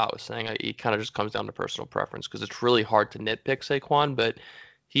to what Scott was saying. It kind of just comes down to personal preference because it's really hard to nitpick Saquon, but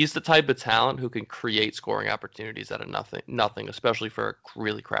he's the type of talent who can create scoring opportunities out of nothing, especially for a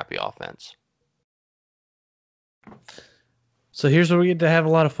really crappy offense. So here's where we get to have a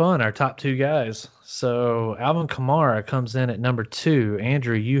lot of fun, our top 2 guys. So Alvin Kamara comes in at number 2.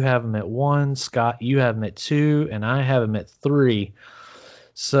 Andrew, you have him at 1. Scott, you have him at 2. And I have him at 3.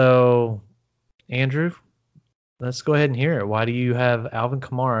 So, Andrew, let's go ahead and hear it. Why do you have Alvin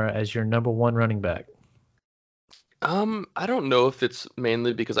Kamara as your number 1 running back? I don't know if it's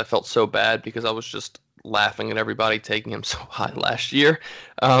mainly because I felt so bad because I was just laughing at everybody taking him so high last year.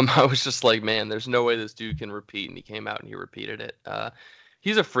 I was just like, man, there's no way this dude can repeat, and he came out and he repeated it.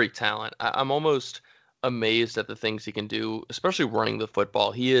 He's a freak talent. I'm almost amazed at the things he can do, especially running the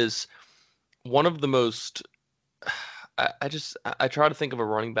football. He is one of the most. I try to think of a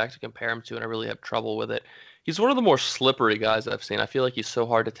running back to compare him to, and I really have trouble with it. He's one of the more slippery guys I've seen. I feel like he's so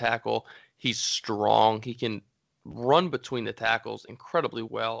hard to tackle. He's strong. He can run between the tackles incredibly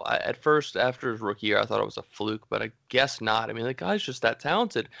well. At first, after his rookie year, I thought it was a fluke, but I guess not. I mean, the guy's just that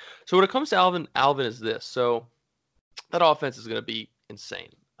talented. So when it comes to Alvin is this. So that offense is going to be insane.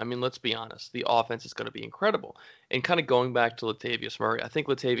 I mean, let's be honest. The offense is going to be incredible. And kind of going back to Latavius Murray, I think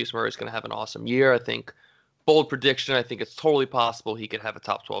Latavius Murray is going to have an awesome year. I think, bold prediction, I think it's totally possible he could have a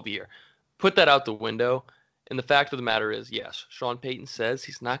top 12 year. Put that out the window. And the fact of the matter is, yes, Sean Payton says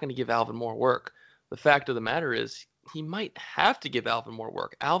he's not going to give Alvin more work. The fact of the matter is he might have to give Alvin more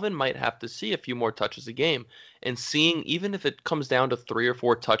work. Alvin might have to see a few more touches a game. And seeing, even if it comes down to 3 or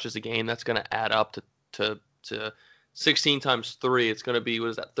 4 touches a game, that's going to add up to 16 times 3. It's going to be,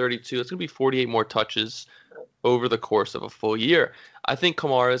 32? It's going to be 48 more touches over the course of a full year. I think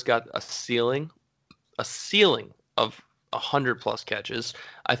Kamara's got a ceiling of 100+ catches.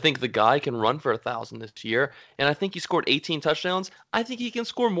 I think the guy can run for 1,000 this year, and I think he scored 18 touchdowns. I think he can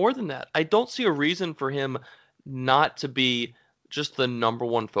score more than that. I don't see a reason for him not to be just the number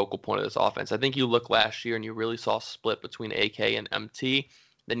 1 focal point of this offense. I think you look last year and you really saw a split between AK and MT.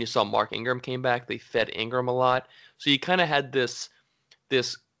 Then you saw Mark Ingram came back. They fed Ingram a lot. So you kind of had this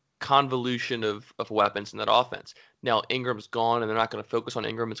convolution of weapons in that offense. Now Ingram's gone and they're not going to focus on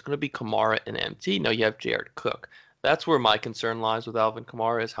Ingram. It's going to be Kamara and MT. Now you have Jared Cook. That's where my concern lies with Alvin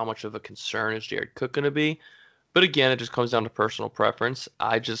Kamara, is how much of a concern is Jared Cook going to be. But again, it just comes down to personal preference.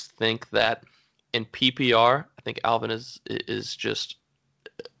 I just think that in PPR, I think Alvin is just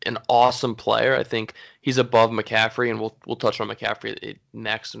an awesome player. I think he's above McCaffrey, and we'll touch on McCaffrey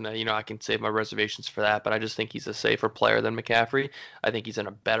next. And I can save my reservations for that, but I just think he's a safer player than McCaffrey. I think he's in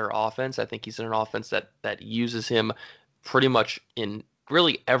a better offense. I think he's in an offense that uses him pretty much in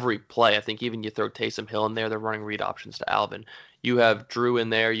really every play. I think even you throw Taysom Hill in there, they're running read options to Alvin. You have Drew in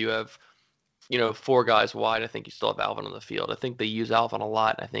there. You have 4 guys wide. I think you still have Alvin on the field. I think they use Alvin a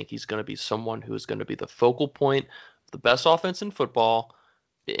lot. I think he's going to be someone who is going to be the focal point of the best offense in football.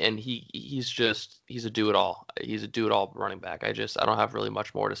 And he's a do-it-all. He's a do-it-all running back. I don't have really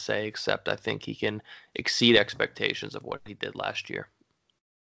much more to say, except I think he can exceed expectations of what he did last year.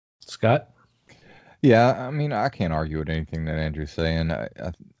 Scott? Yeah, I mean, I can't argue with anything that Andrew's saying.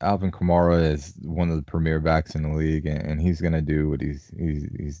 Alvin Kamara is one of the premier backs in the league, and he's going to do what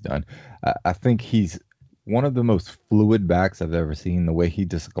he's done. I think he's one of the most fluid backs I've ever seen. The way he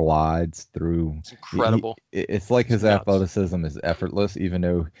just glides through, it's incredible. It's like his athleticism is effortless, even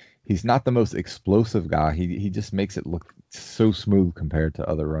though he's not the most explosive guy. He just makes it look so smooth compared to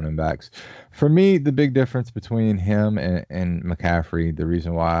other running backs. For me, the big difference between him and McCaffrey, the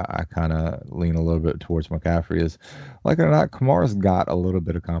reason why I kind of lean a little bit towards McCaffrey is, like it or not, Kamara's got a little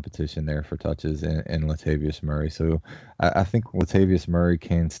bit of competition there for touches in Latavius Murray. So I think Latavius Murray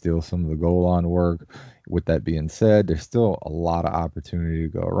can steal some of the goal line work. With that being said, there's still a lot of opportunity to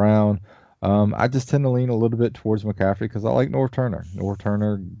go around. I just tend to lean a little bit towards McCaffrey because I like Norv Turner. Norv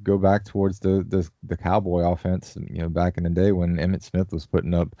Turner go back towards the Cowboy offense, back in the day when Emmitt Smith was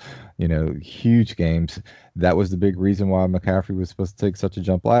putting up, huge games. That was the big reason why McCaffrey was supposed to take such a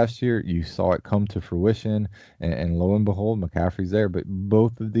jump last year. You saw it come to fruition, and lo and behold, McCaffrey's there. But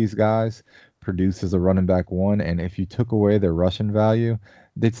both of these guys produce as a running back one, and if you took away their rushing value,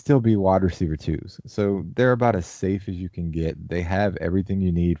 they'd still be wide receiver twos. So they're about as safe as you can get. They have everything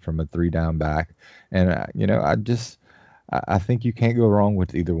you need from a three down back. And, I think you can't go wrong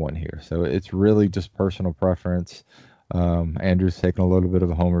with either one here. So it's really just personal preference. Andrew's taking a little bit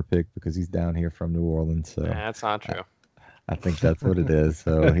of a homer pick because he's down here from New Orleans. So That's not true. I think that's what it is.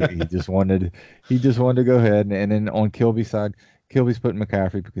 So he just wanted to go ahead. And then on Kilby's side, Kilby's putting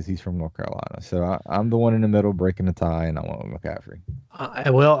McCaffrey because he's from North Carolina. So I'm the one in the middle breaking the tie, and I went with McCaffrey.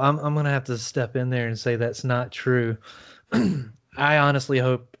 Well, I'm going to have to step in there and say that's not true. I honestly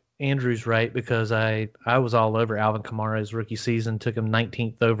hope Andrew's right because I was all over Alvin Kamara's rookie season, took him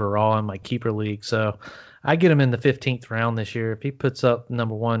 19th overall in my keeper league. So I get him in the 15th round this year. If he puts up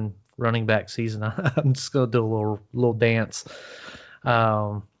number one running back season, I'm just going to do a little dance.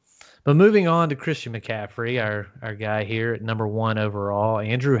 But moving on to Christian McCaffrey, our guy here at number one overall.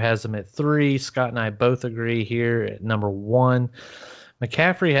 Andrew has him at 3. Scott and I both agree here at number 1.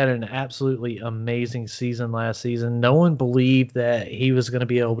 McCaffrey had an absolutely amazing season last season. No one believed that he was going to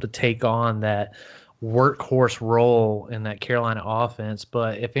be able to take on that workhorse role in that Carolina offense.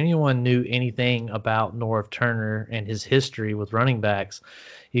 But if anyone knew anything about Norv Turner and his history with running backs,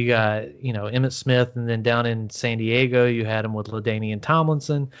 you got, Emmitt Smith, and then down in San Diego, you had him with LaDainian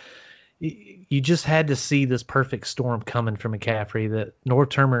Tomlinson. You just had to see this perfect storm coming from McCaffrey, that Norv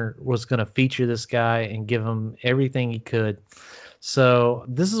Turner was going to feature this guy and give him everything he could. So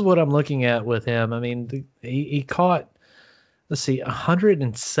this is what I'm looking at with him. I mean, he caught,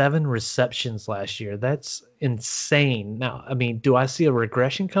 107 receptions last year. That's insane. Now, I mean, do I see a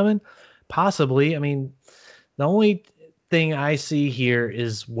regression coming? Possibly. I mean, the only thing I see here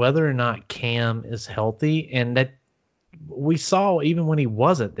is whether or not Cam is healthy, and that we saw even when he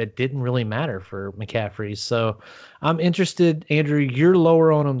wasn't, that didn't really matter for McCaffrey. So I'm interested, Andrew, you're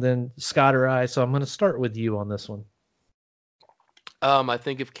lower on him than Scott or I, so I'm going to start with you on this one. I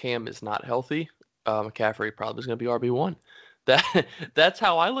think if Cam is not healthy, McCaffrey probably is going to be RB1. That's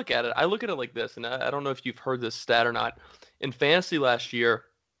how I look at it. I look at it like this, and I don't know if you've heard this stat or not. In fantasy last year,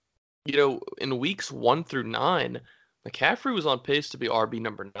 in weeks 1 through 9, McCaffrey was on pace to be RB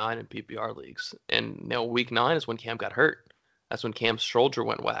number 9 in PPR leagues. And now week 9 is when Cam got hurt. That's when Cam's shoulder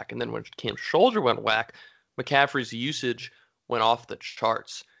went whack. And then when Cam's shoulder went whack, McCaffrey's usage went off the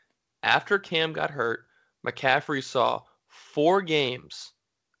charts. After Cam got hurt, McCaffrey saw 4 games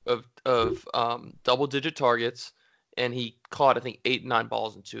of double-digit targets, and he caught, I think, 8, 9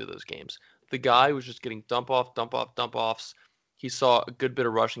 balls in 2 of those games. The guy was just getting dump-offs. He saw a good bit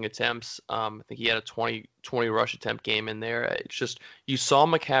of rushing attempts. I think he had a 20 rush attempt game in there. It's just, you saw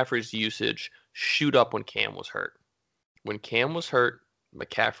McCaffrey's usage shoot up when Cam was hurt. When Cam was hurt,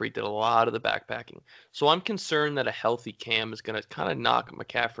 McCaffrey did a lot of the backpacking. So I'm concerned that a healthy Cam is going to kind of knock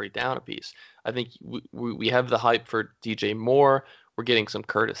McCaffrey down a piece. I think we have the hype for DJ Moore. We're getting some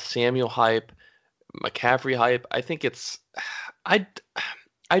Curtis Samuel hype, McCaffrey hype. I think it's, I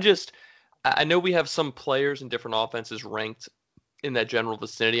know we have some players in different offenses ranked in that general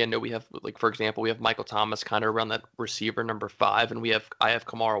vicinity. I know we have, like, for example, we have Michael Thomas kind of around that receiver number 5, and I have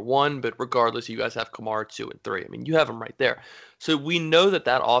Kamara 1, but regardless, you guys have Kamara 2 and 3. I mean, you have them right there. So we know that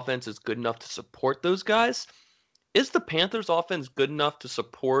offense is good enough to support those guys. Is the Panthers offense good enough to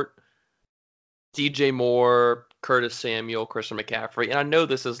support DJ Moore, Curtis Samuel, Christian McCaffrey? And I know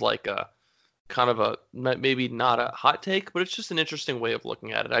this is like a kind of a, maybe not a hot take, but it's just an interesting way of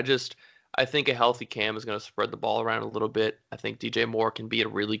looking at it. I think a healthy Cam is going to spread the ball around a little bit. I think DJ Moore can be a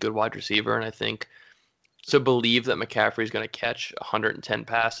really good wide receiver, and I think to believe that McCaffrey is going to catch 110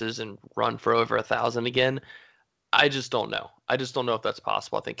 passes and run for over 1,000 again, I just don't know. I just don't know if that's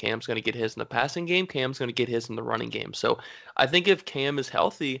possible. I think Cam's going to get his in the passing game. Cam's going to get his in the running game. So I think if Cam is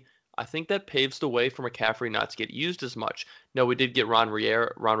healthy, I think that paves the way for McCaffrey not to get used as much. Now, we did get Ron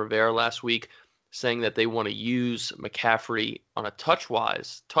Rivera last week saying that they want to use McCaffrey on a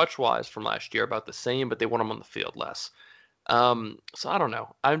touch-wise from last year about the same, but they want him on the field less. So I don't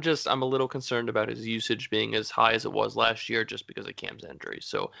know. I'm a little concerned about his usage being as high as it was last year just because of Cam's injury.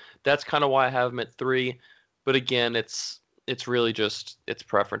 So that's kind of why I have him at 3. But again, it's really just it's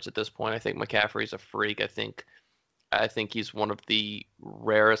preference at this point. I think McCaffrey's a freak. I think he's one of the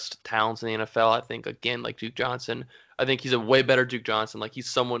rarest talents in the NFL. I think, again, like Duke Johnson, I think he's a way better Duke Johnson. Like, he's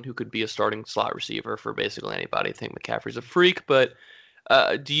someone who could be a starting slot receiver for basically anybody. I think McCaffrey's a freak, but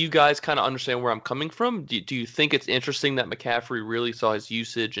Do you guys kind of understand where I'm coming from? Do you think it's interesting that McCaffrey really saw his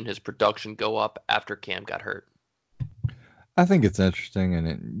usage and his production go up after Cam got hurt? I think it's interesting,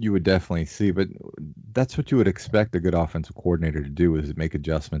 and you would definitely see, but that's what you would expect a good offensive coordinator to do is make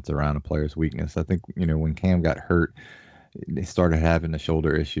adjustments around a player's weakness. I think, when Cam got hurt, they started having the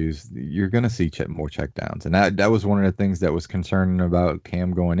shoulder issues. You're going to see more checkdowns, and that was one of the things that was concerning about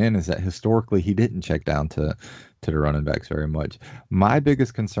Cam going in is that historically he didn't check down to the running backs very much. My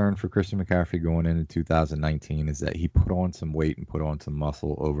biggest concern for Christian McCaffrey going into 2019 is that he put on some weight and put on some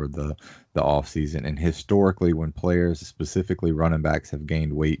muscle over the offseason. And historically, when players, specifically running backs, have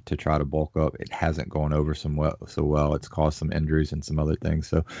gained weight to try to bulk up, it hasn't gone over so well. It's caused some injuries and some other things.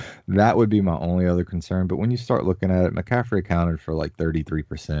 So that would be my only other concern. But when you start looking at it, McCaffrey accounted for like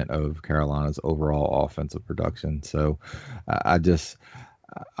 33% of Carolina's overall offensive production. So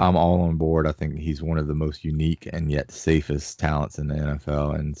I'm all on board. I think he's one of the most unique and yet safest talents in the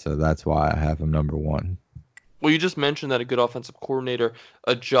NFL, and so that's why I have him number one. Well, you just mentioned that a good offensive coordinator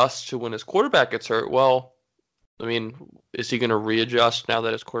adjusts to when his quarterback gets hurt. Well, I mean, is he going to readjust now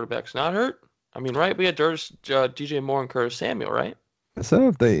that his quarterback's not hurt? I mean, right? We had DJ Moore and Curtis Samuel, right?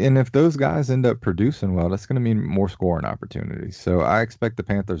 So if those guys end up producing well, that's going to mean more scoring opportunities. So I expect the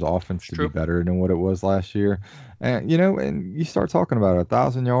Panthers' offense to be better than what it was last year. And and you start talking about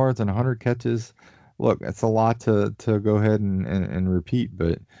 1,000 yards and 100 catches. Look, it's a lot to go ahead and repeat,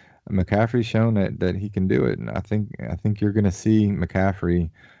 but McCaffrey's shown that he can do it, and I think you're going to see McCaffrey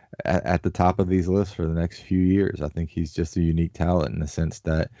at the top of these lists for the next few years. I think he's just a unique talent in the sense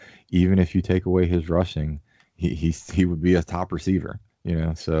that even if you take away his rushing, he would be a top receiver,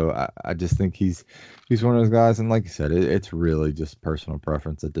 So I just think he's one of those guys, and like you said, it's really just personal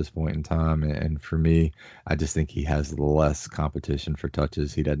preference at this point in time. And for me, I just think he has less competition for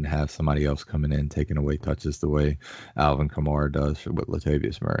touches. He doesn't have somebody else coming in taking away touches the way Alvin Kamara does with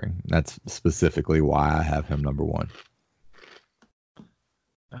Latavius Murray. That's specifically why I have him number one.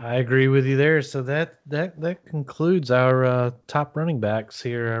 I agree with you there. So that concludes our top running backs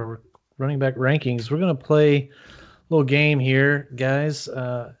here, our running back rankings. We're going to play a little game here, guys.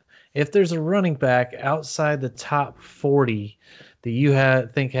 If there's a running back outside the top 40 that you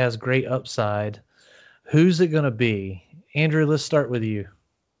think has great upside, who's it going to be? Andrew, let's start with you.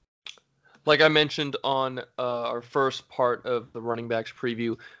 Like I mentioned on our first part of the running backs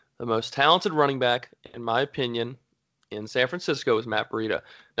preview, the most talented running back, in my opinion, in San Francisco is Matt Breida.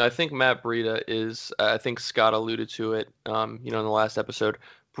 Now, I think Matt Breida is, I think Scott alluded to it, in the last episode.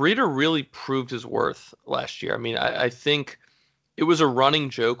 Breida really proved his worth last year. I mean, I think it was a running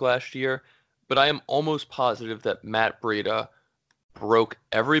joke last year, but I am almost positive that Matt Breida broke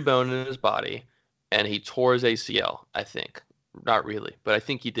every bone in his body and he tore his ACL, I think. Not really, but I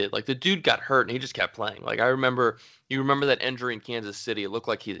think he did. Like, the dude got hurt and he just kept playing. Like, you remember that injury in Kansas City? It looked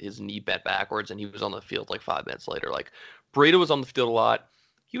like his knee bent backwards and he was on the field like 5 minutes later. Like, Breida was on the field a lot.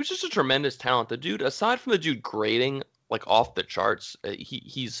 He was just a tremendous talent. The dude, aside from the dude grading like off the charts,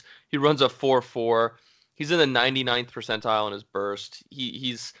 he runs a 4.4. He's in the 99th percentile in his burst.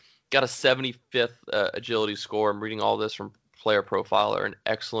 He's got a 75th agility score. I'm reading all this from Player Profiler, an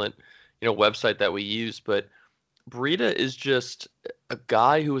excellent website that we use. But Breida is just a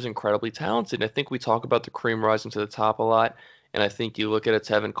guy who is incredibly talented. I think we talk about the cream rising to the top a lot. And I think you look at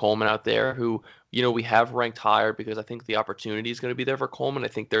Tevin Coleman out there who, we have ranked higher because I think the opportunity is going to be there for Coleman. I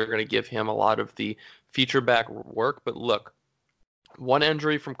think they're going to give him a lot of the feature back work. But look, one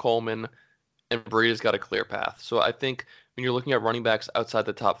injury from Coleman and Breida's got a clear path. So I think when you're looking at running backs outside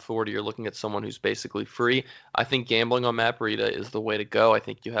the top 40, you're looking at someone who's basically free. I think gambling on Matt Breida is the way to go. I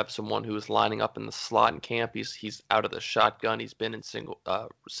think you have someone who is lining up in the slot in camp. He's out of the shotgun. He's been in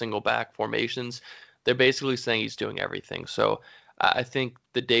single back formations. They're basically saying he's doing everything. So I think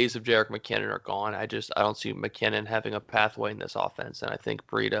the days of Jerick McKinnon are gone. I don't see McKinnon having a pathway in this offense. And I think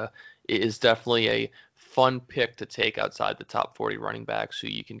Breida is definitely a fun pick to take outside the top 40 running backs who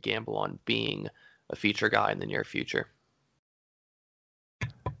you can gamble on being a feature guy in the near future.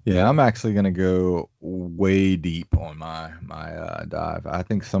 Yeah, I'm actually going to go way deep on my dive. I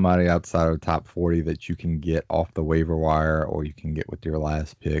think somebody outside of the top 40 that you can get off the waiver wire or you can get with your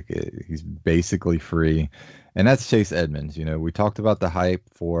last pick, he's basically free, and that's Chase Edmonds. We talked about the hype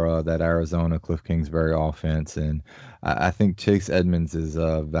for that Arizona Cliff Kingsbury offense, and I think Chase Edmonds is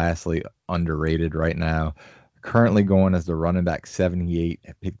vastly underrated right now. Currently going as the running back 78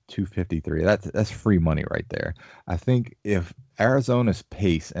 at pick 253. That's free money right there. I think if Arizona's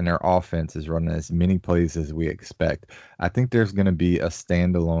pace and their offense is running as many plays as we expect, I think there's going to be a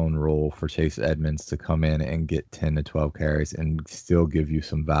standalone role for Chase Edmonds to come in and get 10 to 12 carries and still give you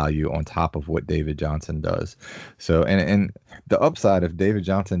some value on top of what David Johnson does. So, and the upside, if David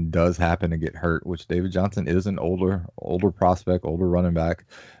Johnson does happen to get hurt, which David Johnson is an older prospect, older running back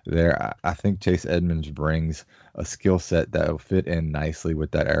there, I think Chase Edmonds brings a skill set that will fit in nicely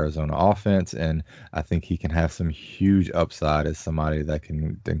with that Arizona offense. And I think he can have some huge upside as somebody that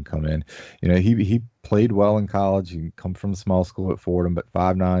can then come in. You know, he played well in college. He come from a small school at Fordham, but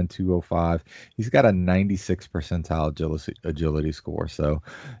 5'9", 205. He's got a 96 percentile agility score. So,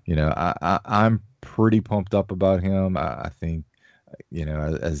 you know, I'm pretty pumped up about him. I think, you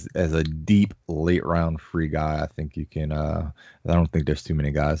know, as a deep late round free guy, I think you can. I don't think there's too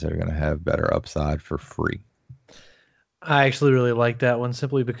many guys that are going to have better upside for free. I actually really like that one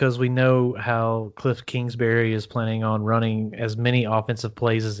simply because we know how Cliff Kingsbury is planning on running as many offensive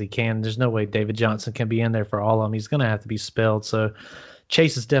plays as he can. There's no way David Johnson can be in there for all of them. He's going to have to be spelled. So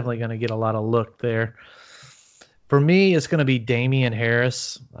Chase is definitely going to get a lot of look there. For me, it's going to be Damian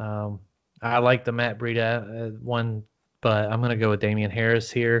Harris. I like the Matt Breida one, but I'm going to go with Damian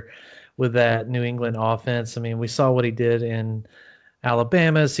Harris here with that New England offense. I mean, we saw what he did in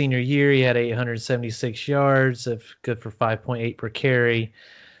Alabama senior year. He had 876 yards, good for 5.8 per carry,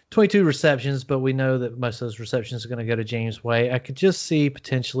 22 receptions, but we know that most of those receptions are going to go to James White. I could just see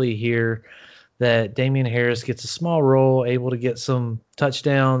potentially here that Damian Harris gets a small role, able to get some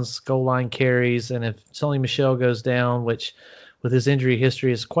touchdowns, goal line carries, and if Sony Michel goes down, which with his injury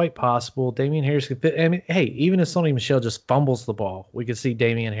history is quite possible, Damian Harris could fit. I mean, hey, even if Sony Michel just fumbles the ball, we could see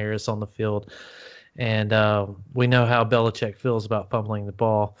Damian Harris on the field. And we know how Belichick feels about fumbling the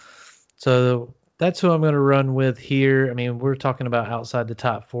ball. So that's who I'm going to run with here. I mean, we're talking about outside the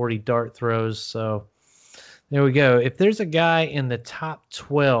top 40 dart throws. So there we go. If there's a guy in the top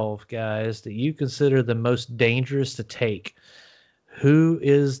 12, guys, that you consider the most dangerous to take, who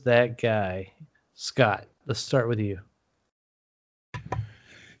is that guy? Scott, let's start with you.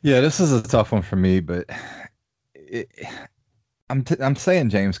 Yeah, this is a tough one for me, but I'm saying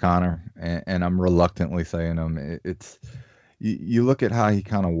James Conner, and I'm reluctantly saying him. It's you look at how he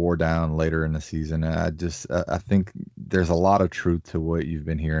kind of wore down later in the season. And I think there's a lot of truth to what you've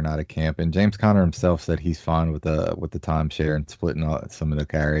been hearing out of camp. And James Conner himself said he's fine with the timeshare and splitting some of the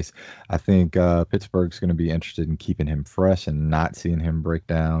carries. I think Pittsburgh's going to be interested in keeping him fresh and not seeing him break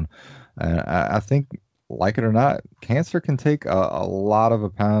down. I think, like it or not, cancer can take a lot of a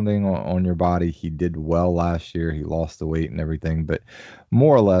pounding on your body. He did well last year. He lost the weight and everything, but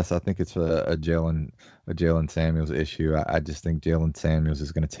more or less, I think it's a Jalen Samuels issue. I just think Jalen Samuels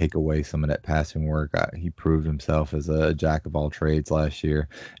is going to take away some of that passing work. He proved himself as a jack of all trades last year,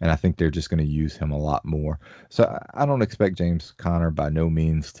 and I think they're just going to use him a lot more. So I don't expect James Conner by no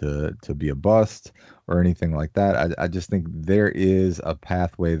means to be a bust or anything like that. I just think there is a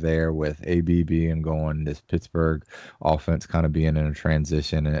pathway there with AB being going, this Pittsburgh offense kind of being in a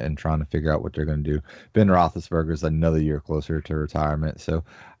transition and trying to figure out what they're going to do. Ben Roethlisberger is another year closer to retirement. So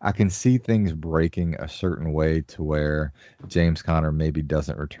I can see things breaking a certain way to where James Conner maybe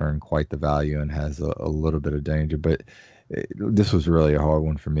doesn't return quite the value and has a little bit of danger. But this was really a hard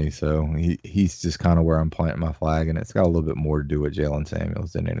one for me. So he's just kind of where I'm planting my flag, and it's got a little bit more to do with Jalen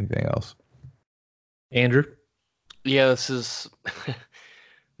Samuels than anything else. Andrew? Yeah, this is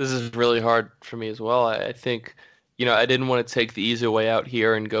really hard for me as well. I think, I didn't want to take the easy way out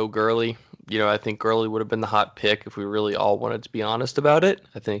here and go Gurley. I think Gurley would have been the hot pick if we really all wanted to be honest about it.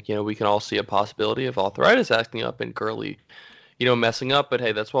 I think, we can all see a possibility of arthritis acting up and Gurley, messing up. But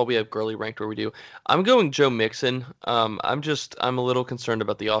hey, that's why we have Gurley ranked where we do. I'm going Joe Mixon. I'm a little concerned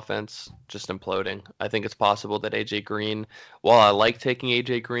about the offense just imploding. I think it's possible that AJ Green, while I like taking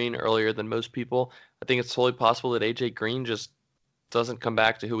AJ Green earlier than most people, I think it's totally possible that AJ Green just doesn't come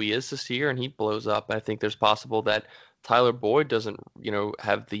back to who he is this year and he blows up. I think there's possible that Tyler Boyd doesn't,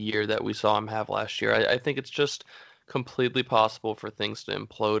 have the year that we saw him have last year. I think it's just completely possible for things to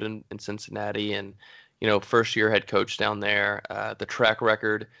implode in Cincinnati and, first year head coach down there. The track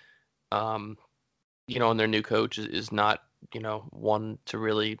record, on their new coach is not, one to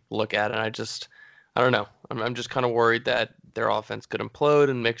really look at. And I don't know. I'm just kind of worried that their offense could implode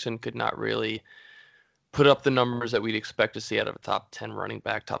and Mixon could not really put up the numbers that we'd expect to see out of a top 10 running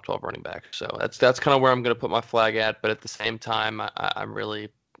back, top 12 running back. So that's kind of where I'm going to put my flag at. But at the same time,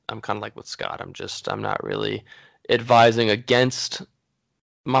 I'm kind of like with Scott. I'm not really advising against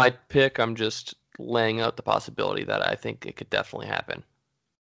my pick. I'm just laying out the possibility that I think it could definitely happen.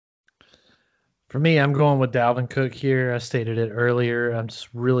 For me, I'm going with Dalvin Cook here. I stated it earlier. I'm just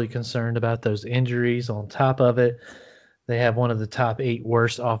really concerned about those injuries on top of it. They have one of the top 8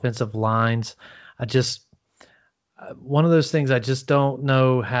 worst offensive lines. One of those things I just don't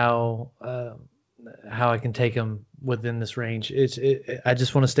know how I can take them within this range. I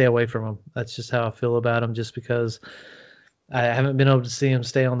just want to stay away from them. That's just how I feel about them, just because I haven't been able to see them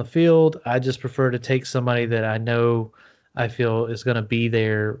stay on the field. I just prefer to take somebody that I feel is going to be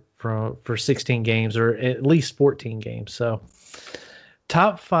there for 16 games or at least 14 games. So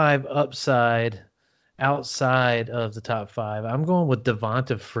top 5 upside outside of the top 5. I'm going with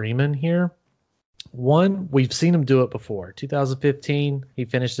Devonta Freeman here. One, we've seen him do it before. 2015, he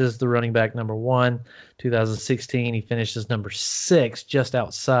finished as the running back number 1. 2016, he finished as number 6, just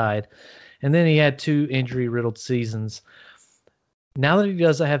outside. And then he had 2 injury-riddled seasons. Now that he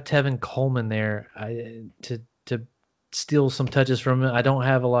does have Tevin Coleman there to steal some touches from him, I don't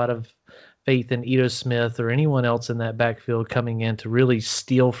have a lot of faith in Ito Smith or anyone else in that backfield coming in to really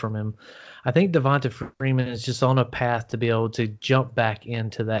steal from him. I think Devonta Freeman is just on a path to be able to jump back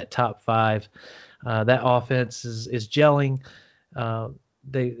into that top 5. That offense is gelling.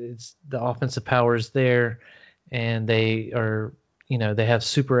 The offensive power is there, and they are, they have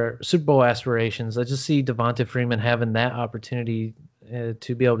Super Bowl aspirations. I just see Devonta Freeman having that opportunity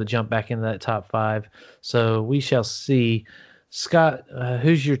to be able to jump back into that top 5. So we shall see. Scott,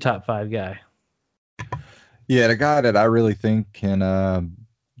 who's your top 5 guy? Yeah, the guy that I really think can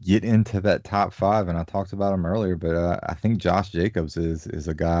get into that top 5, and I talked about him earlier, but I think Josh Jacobs is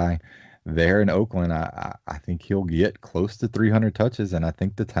a guy there in Oakland. I think he'll get close to 300 touches, and I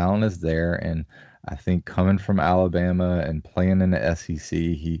think the talent is there. And I think coming from Alabama and playing in the SEC,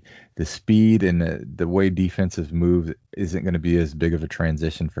 the speed and the way defenses move isn't going to be as big of a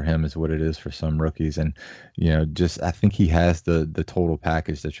transition for him as what it is for some rookies. And, I think he has the total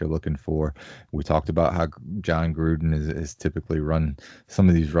package that you're looking for. We talked about how John Gruden is typically run some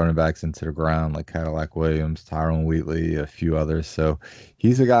of these running backs into the ground, like Cadillac Williams, Tyrone Wheatley, a few others. So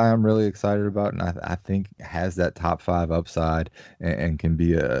he's a guy I'm really excited about, and I think has that top 5 upside and can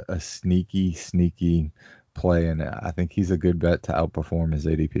be a sneaky play. And I think he's a good bet to outperform his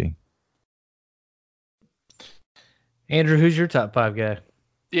ADP. Andrew, who's your top 5 guy?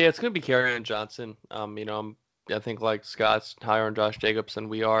 Yeah, it's going to be Kerryon Johnson. I think like Scott's higher on Josh Jacobs than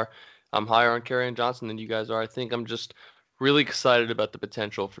we are. I'm higher on Kerryon Johnson than you guys are. I think I'm just really excited about the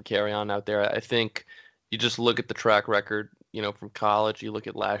potential for Kerryon out there. I think you just look at the track record, from college. You look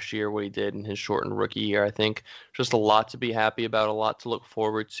at last year, what he did in his shortened rookie year. I think just a lot to be happy about, a lot to look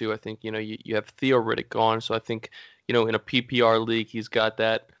forward to. I think, you have Theo Riddick gone. So I think, in a PPR league, he's got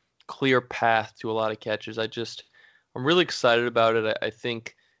that clear path to a lot of catches. I'm really excited about it. I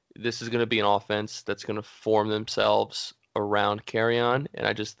think this is going to be an offense that's going to form themselves around Kerryon, and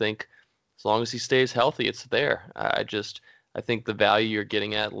I just think as long as he stays healthy, it's there. I think the value you're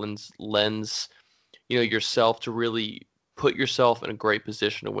getting at lends yourself to really put yourself in a great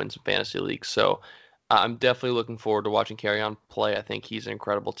position to win some fantasy leagues. So I'm definitely looking forward to watching Kerryon play. I think he's an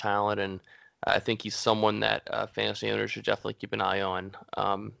incredible talent, and I think he's someone that fantasy owners should definitely keep an eye on,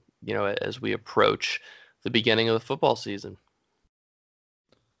 as we approach the beginning of the football season.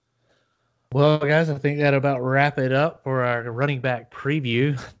 Well, guys, I think that about wrap it up for our running back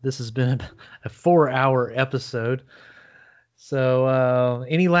preview. This has been a 4-hour episode. So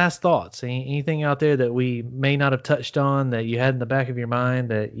any last thoughts? Anything out there that we may not have touched on that you had in the back of your mind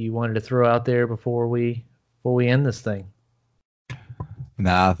that you wanted to throw out there before we end this thing?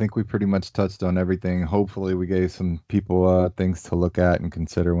 Nah, I think we pretty much touched on everything. Hopefully we gave some people things to look at and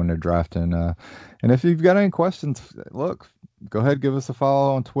consider when they're drafting. And if you've got any questions, look, go ahead, give us a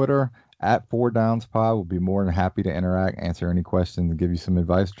follow on Twitter at 4DownsPod. We'll be more than happy to interact, answer any questions, and give you some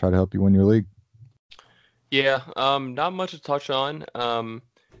advice, try to help you win your league. Yeah, not much to touch on.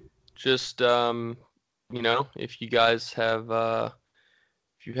 If you guys have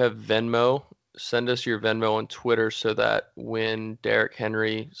if you have Venmo, send us your Venmo on Twitter so that when Derrick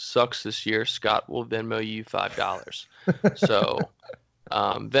Henry sucks this year, Scott will Venmo you $5. So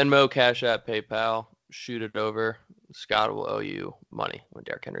Venmo, Cash App, PayPal, shoot it over. Scott will owe you money when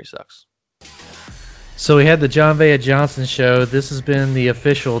Derrick Henry sucks. So we had the John Vea Johnson show. This has been the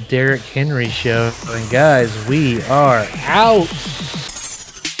official Derrick Henry show. And guys, we are out.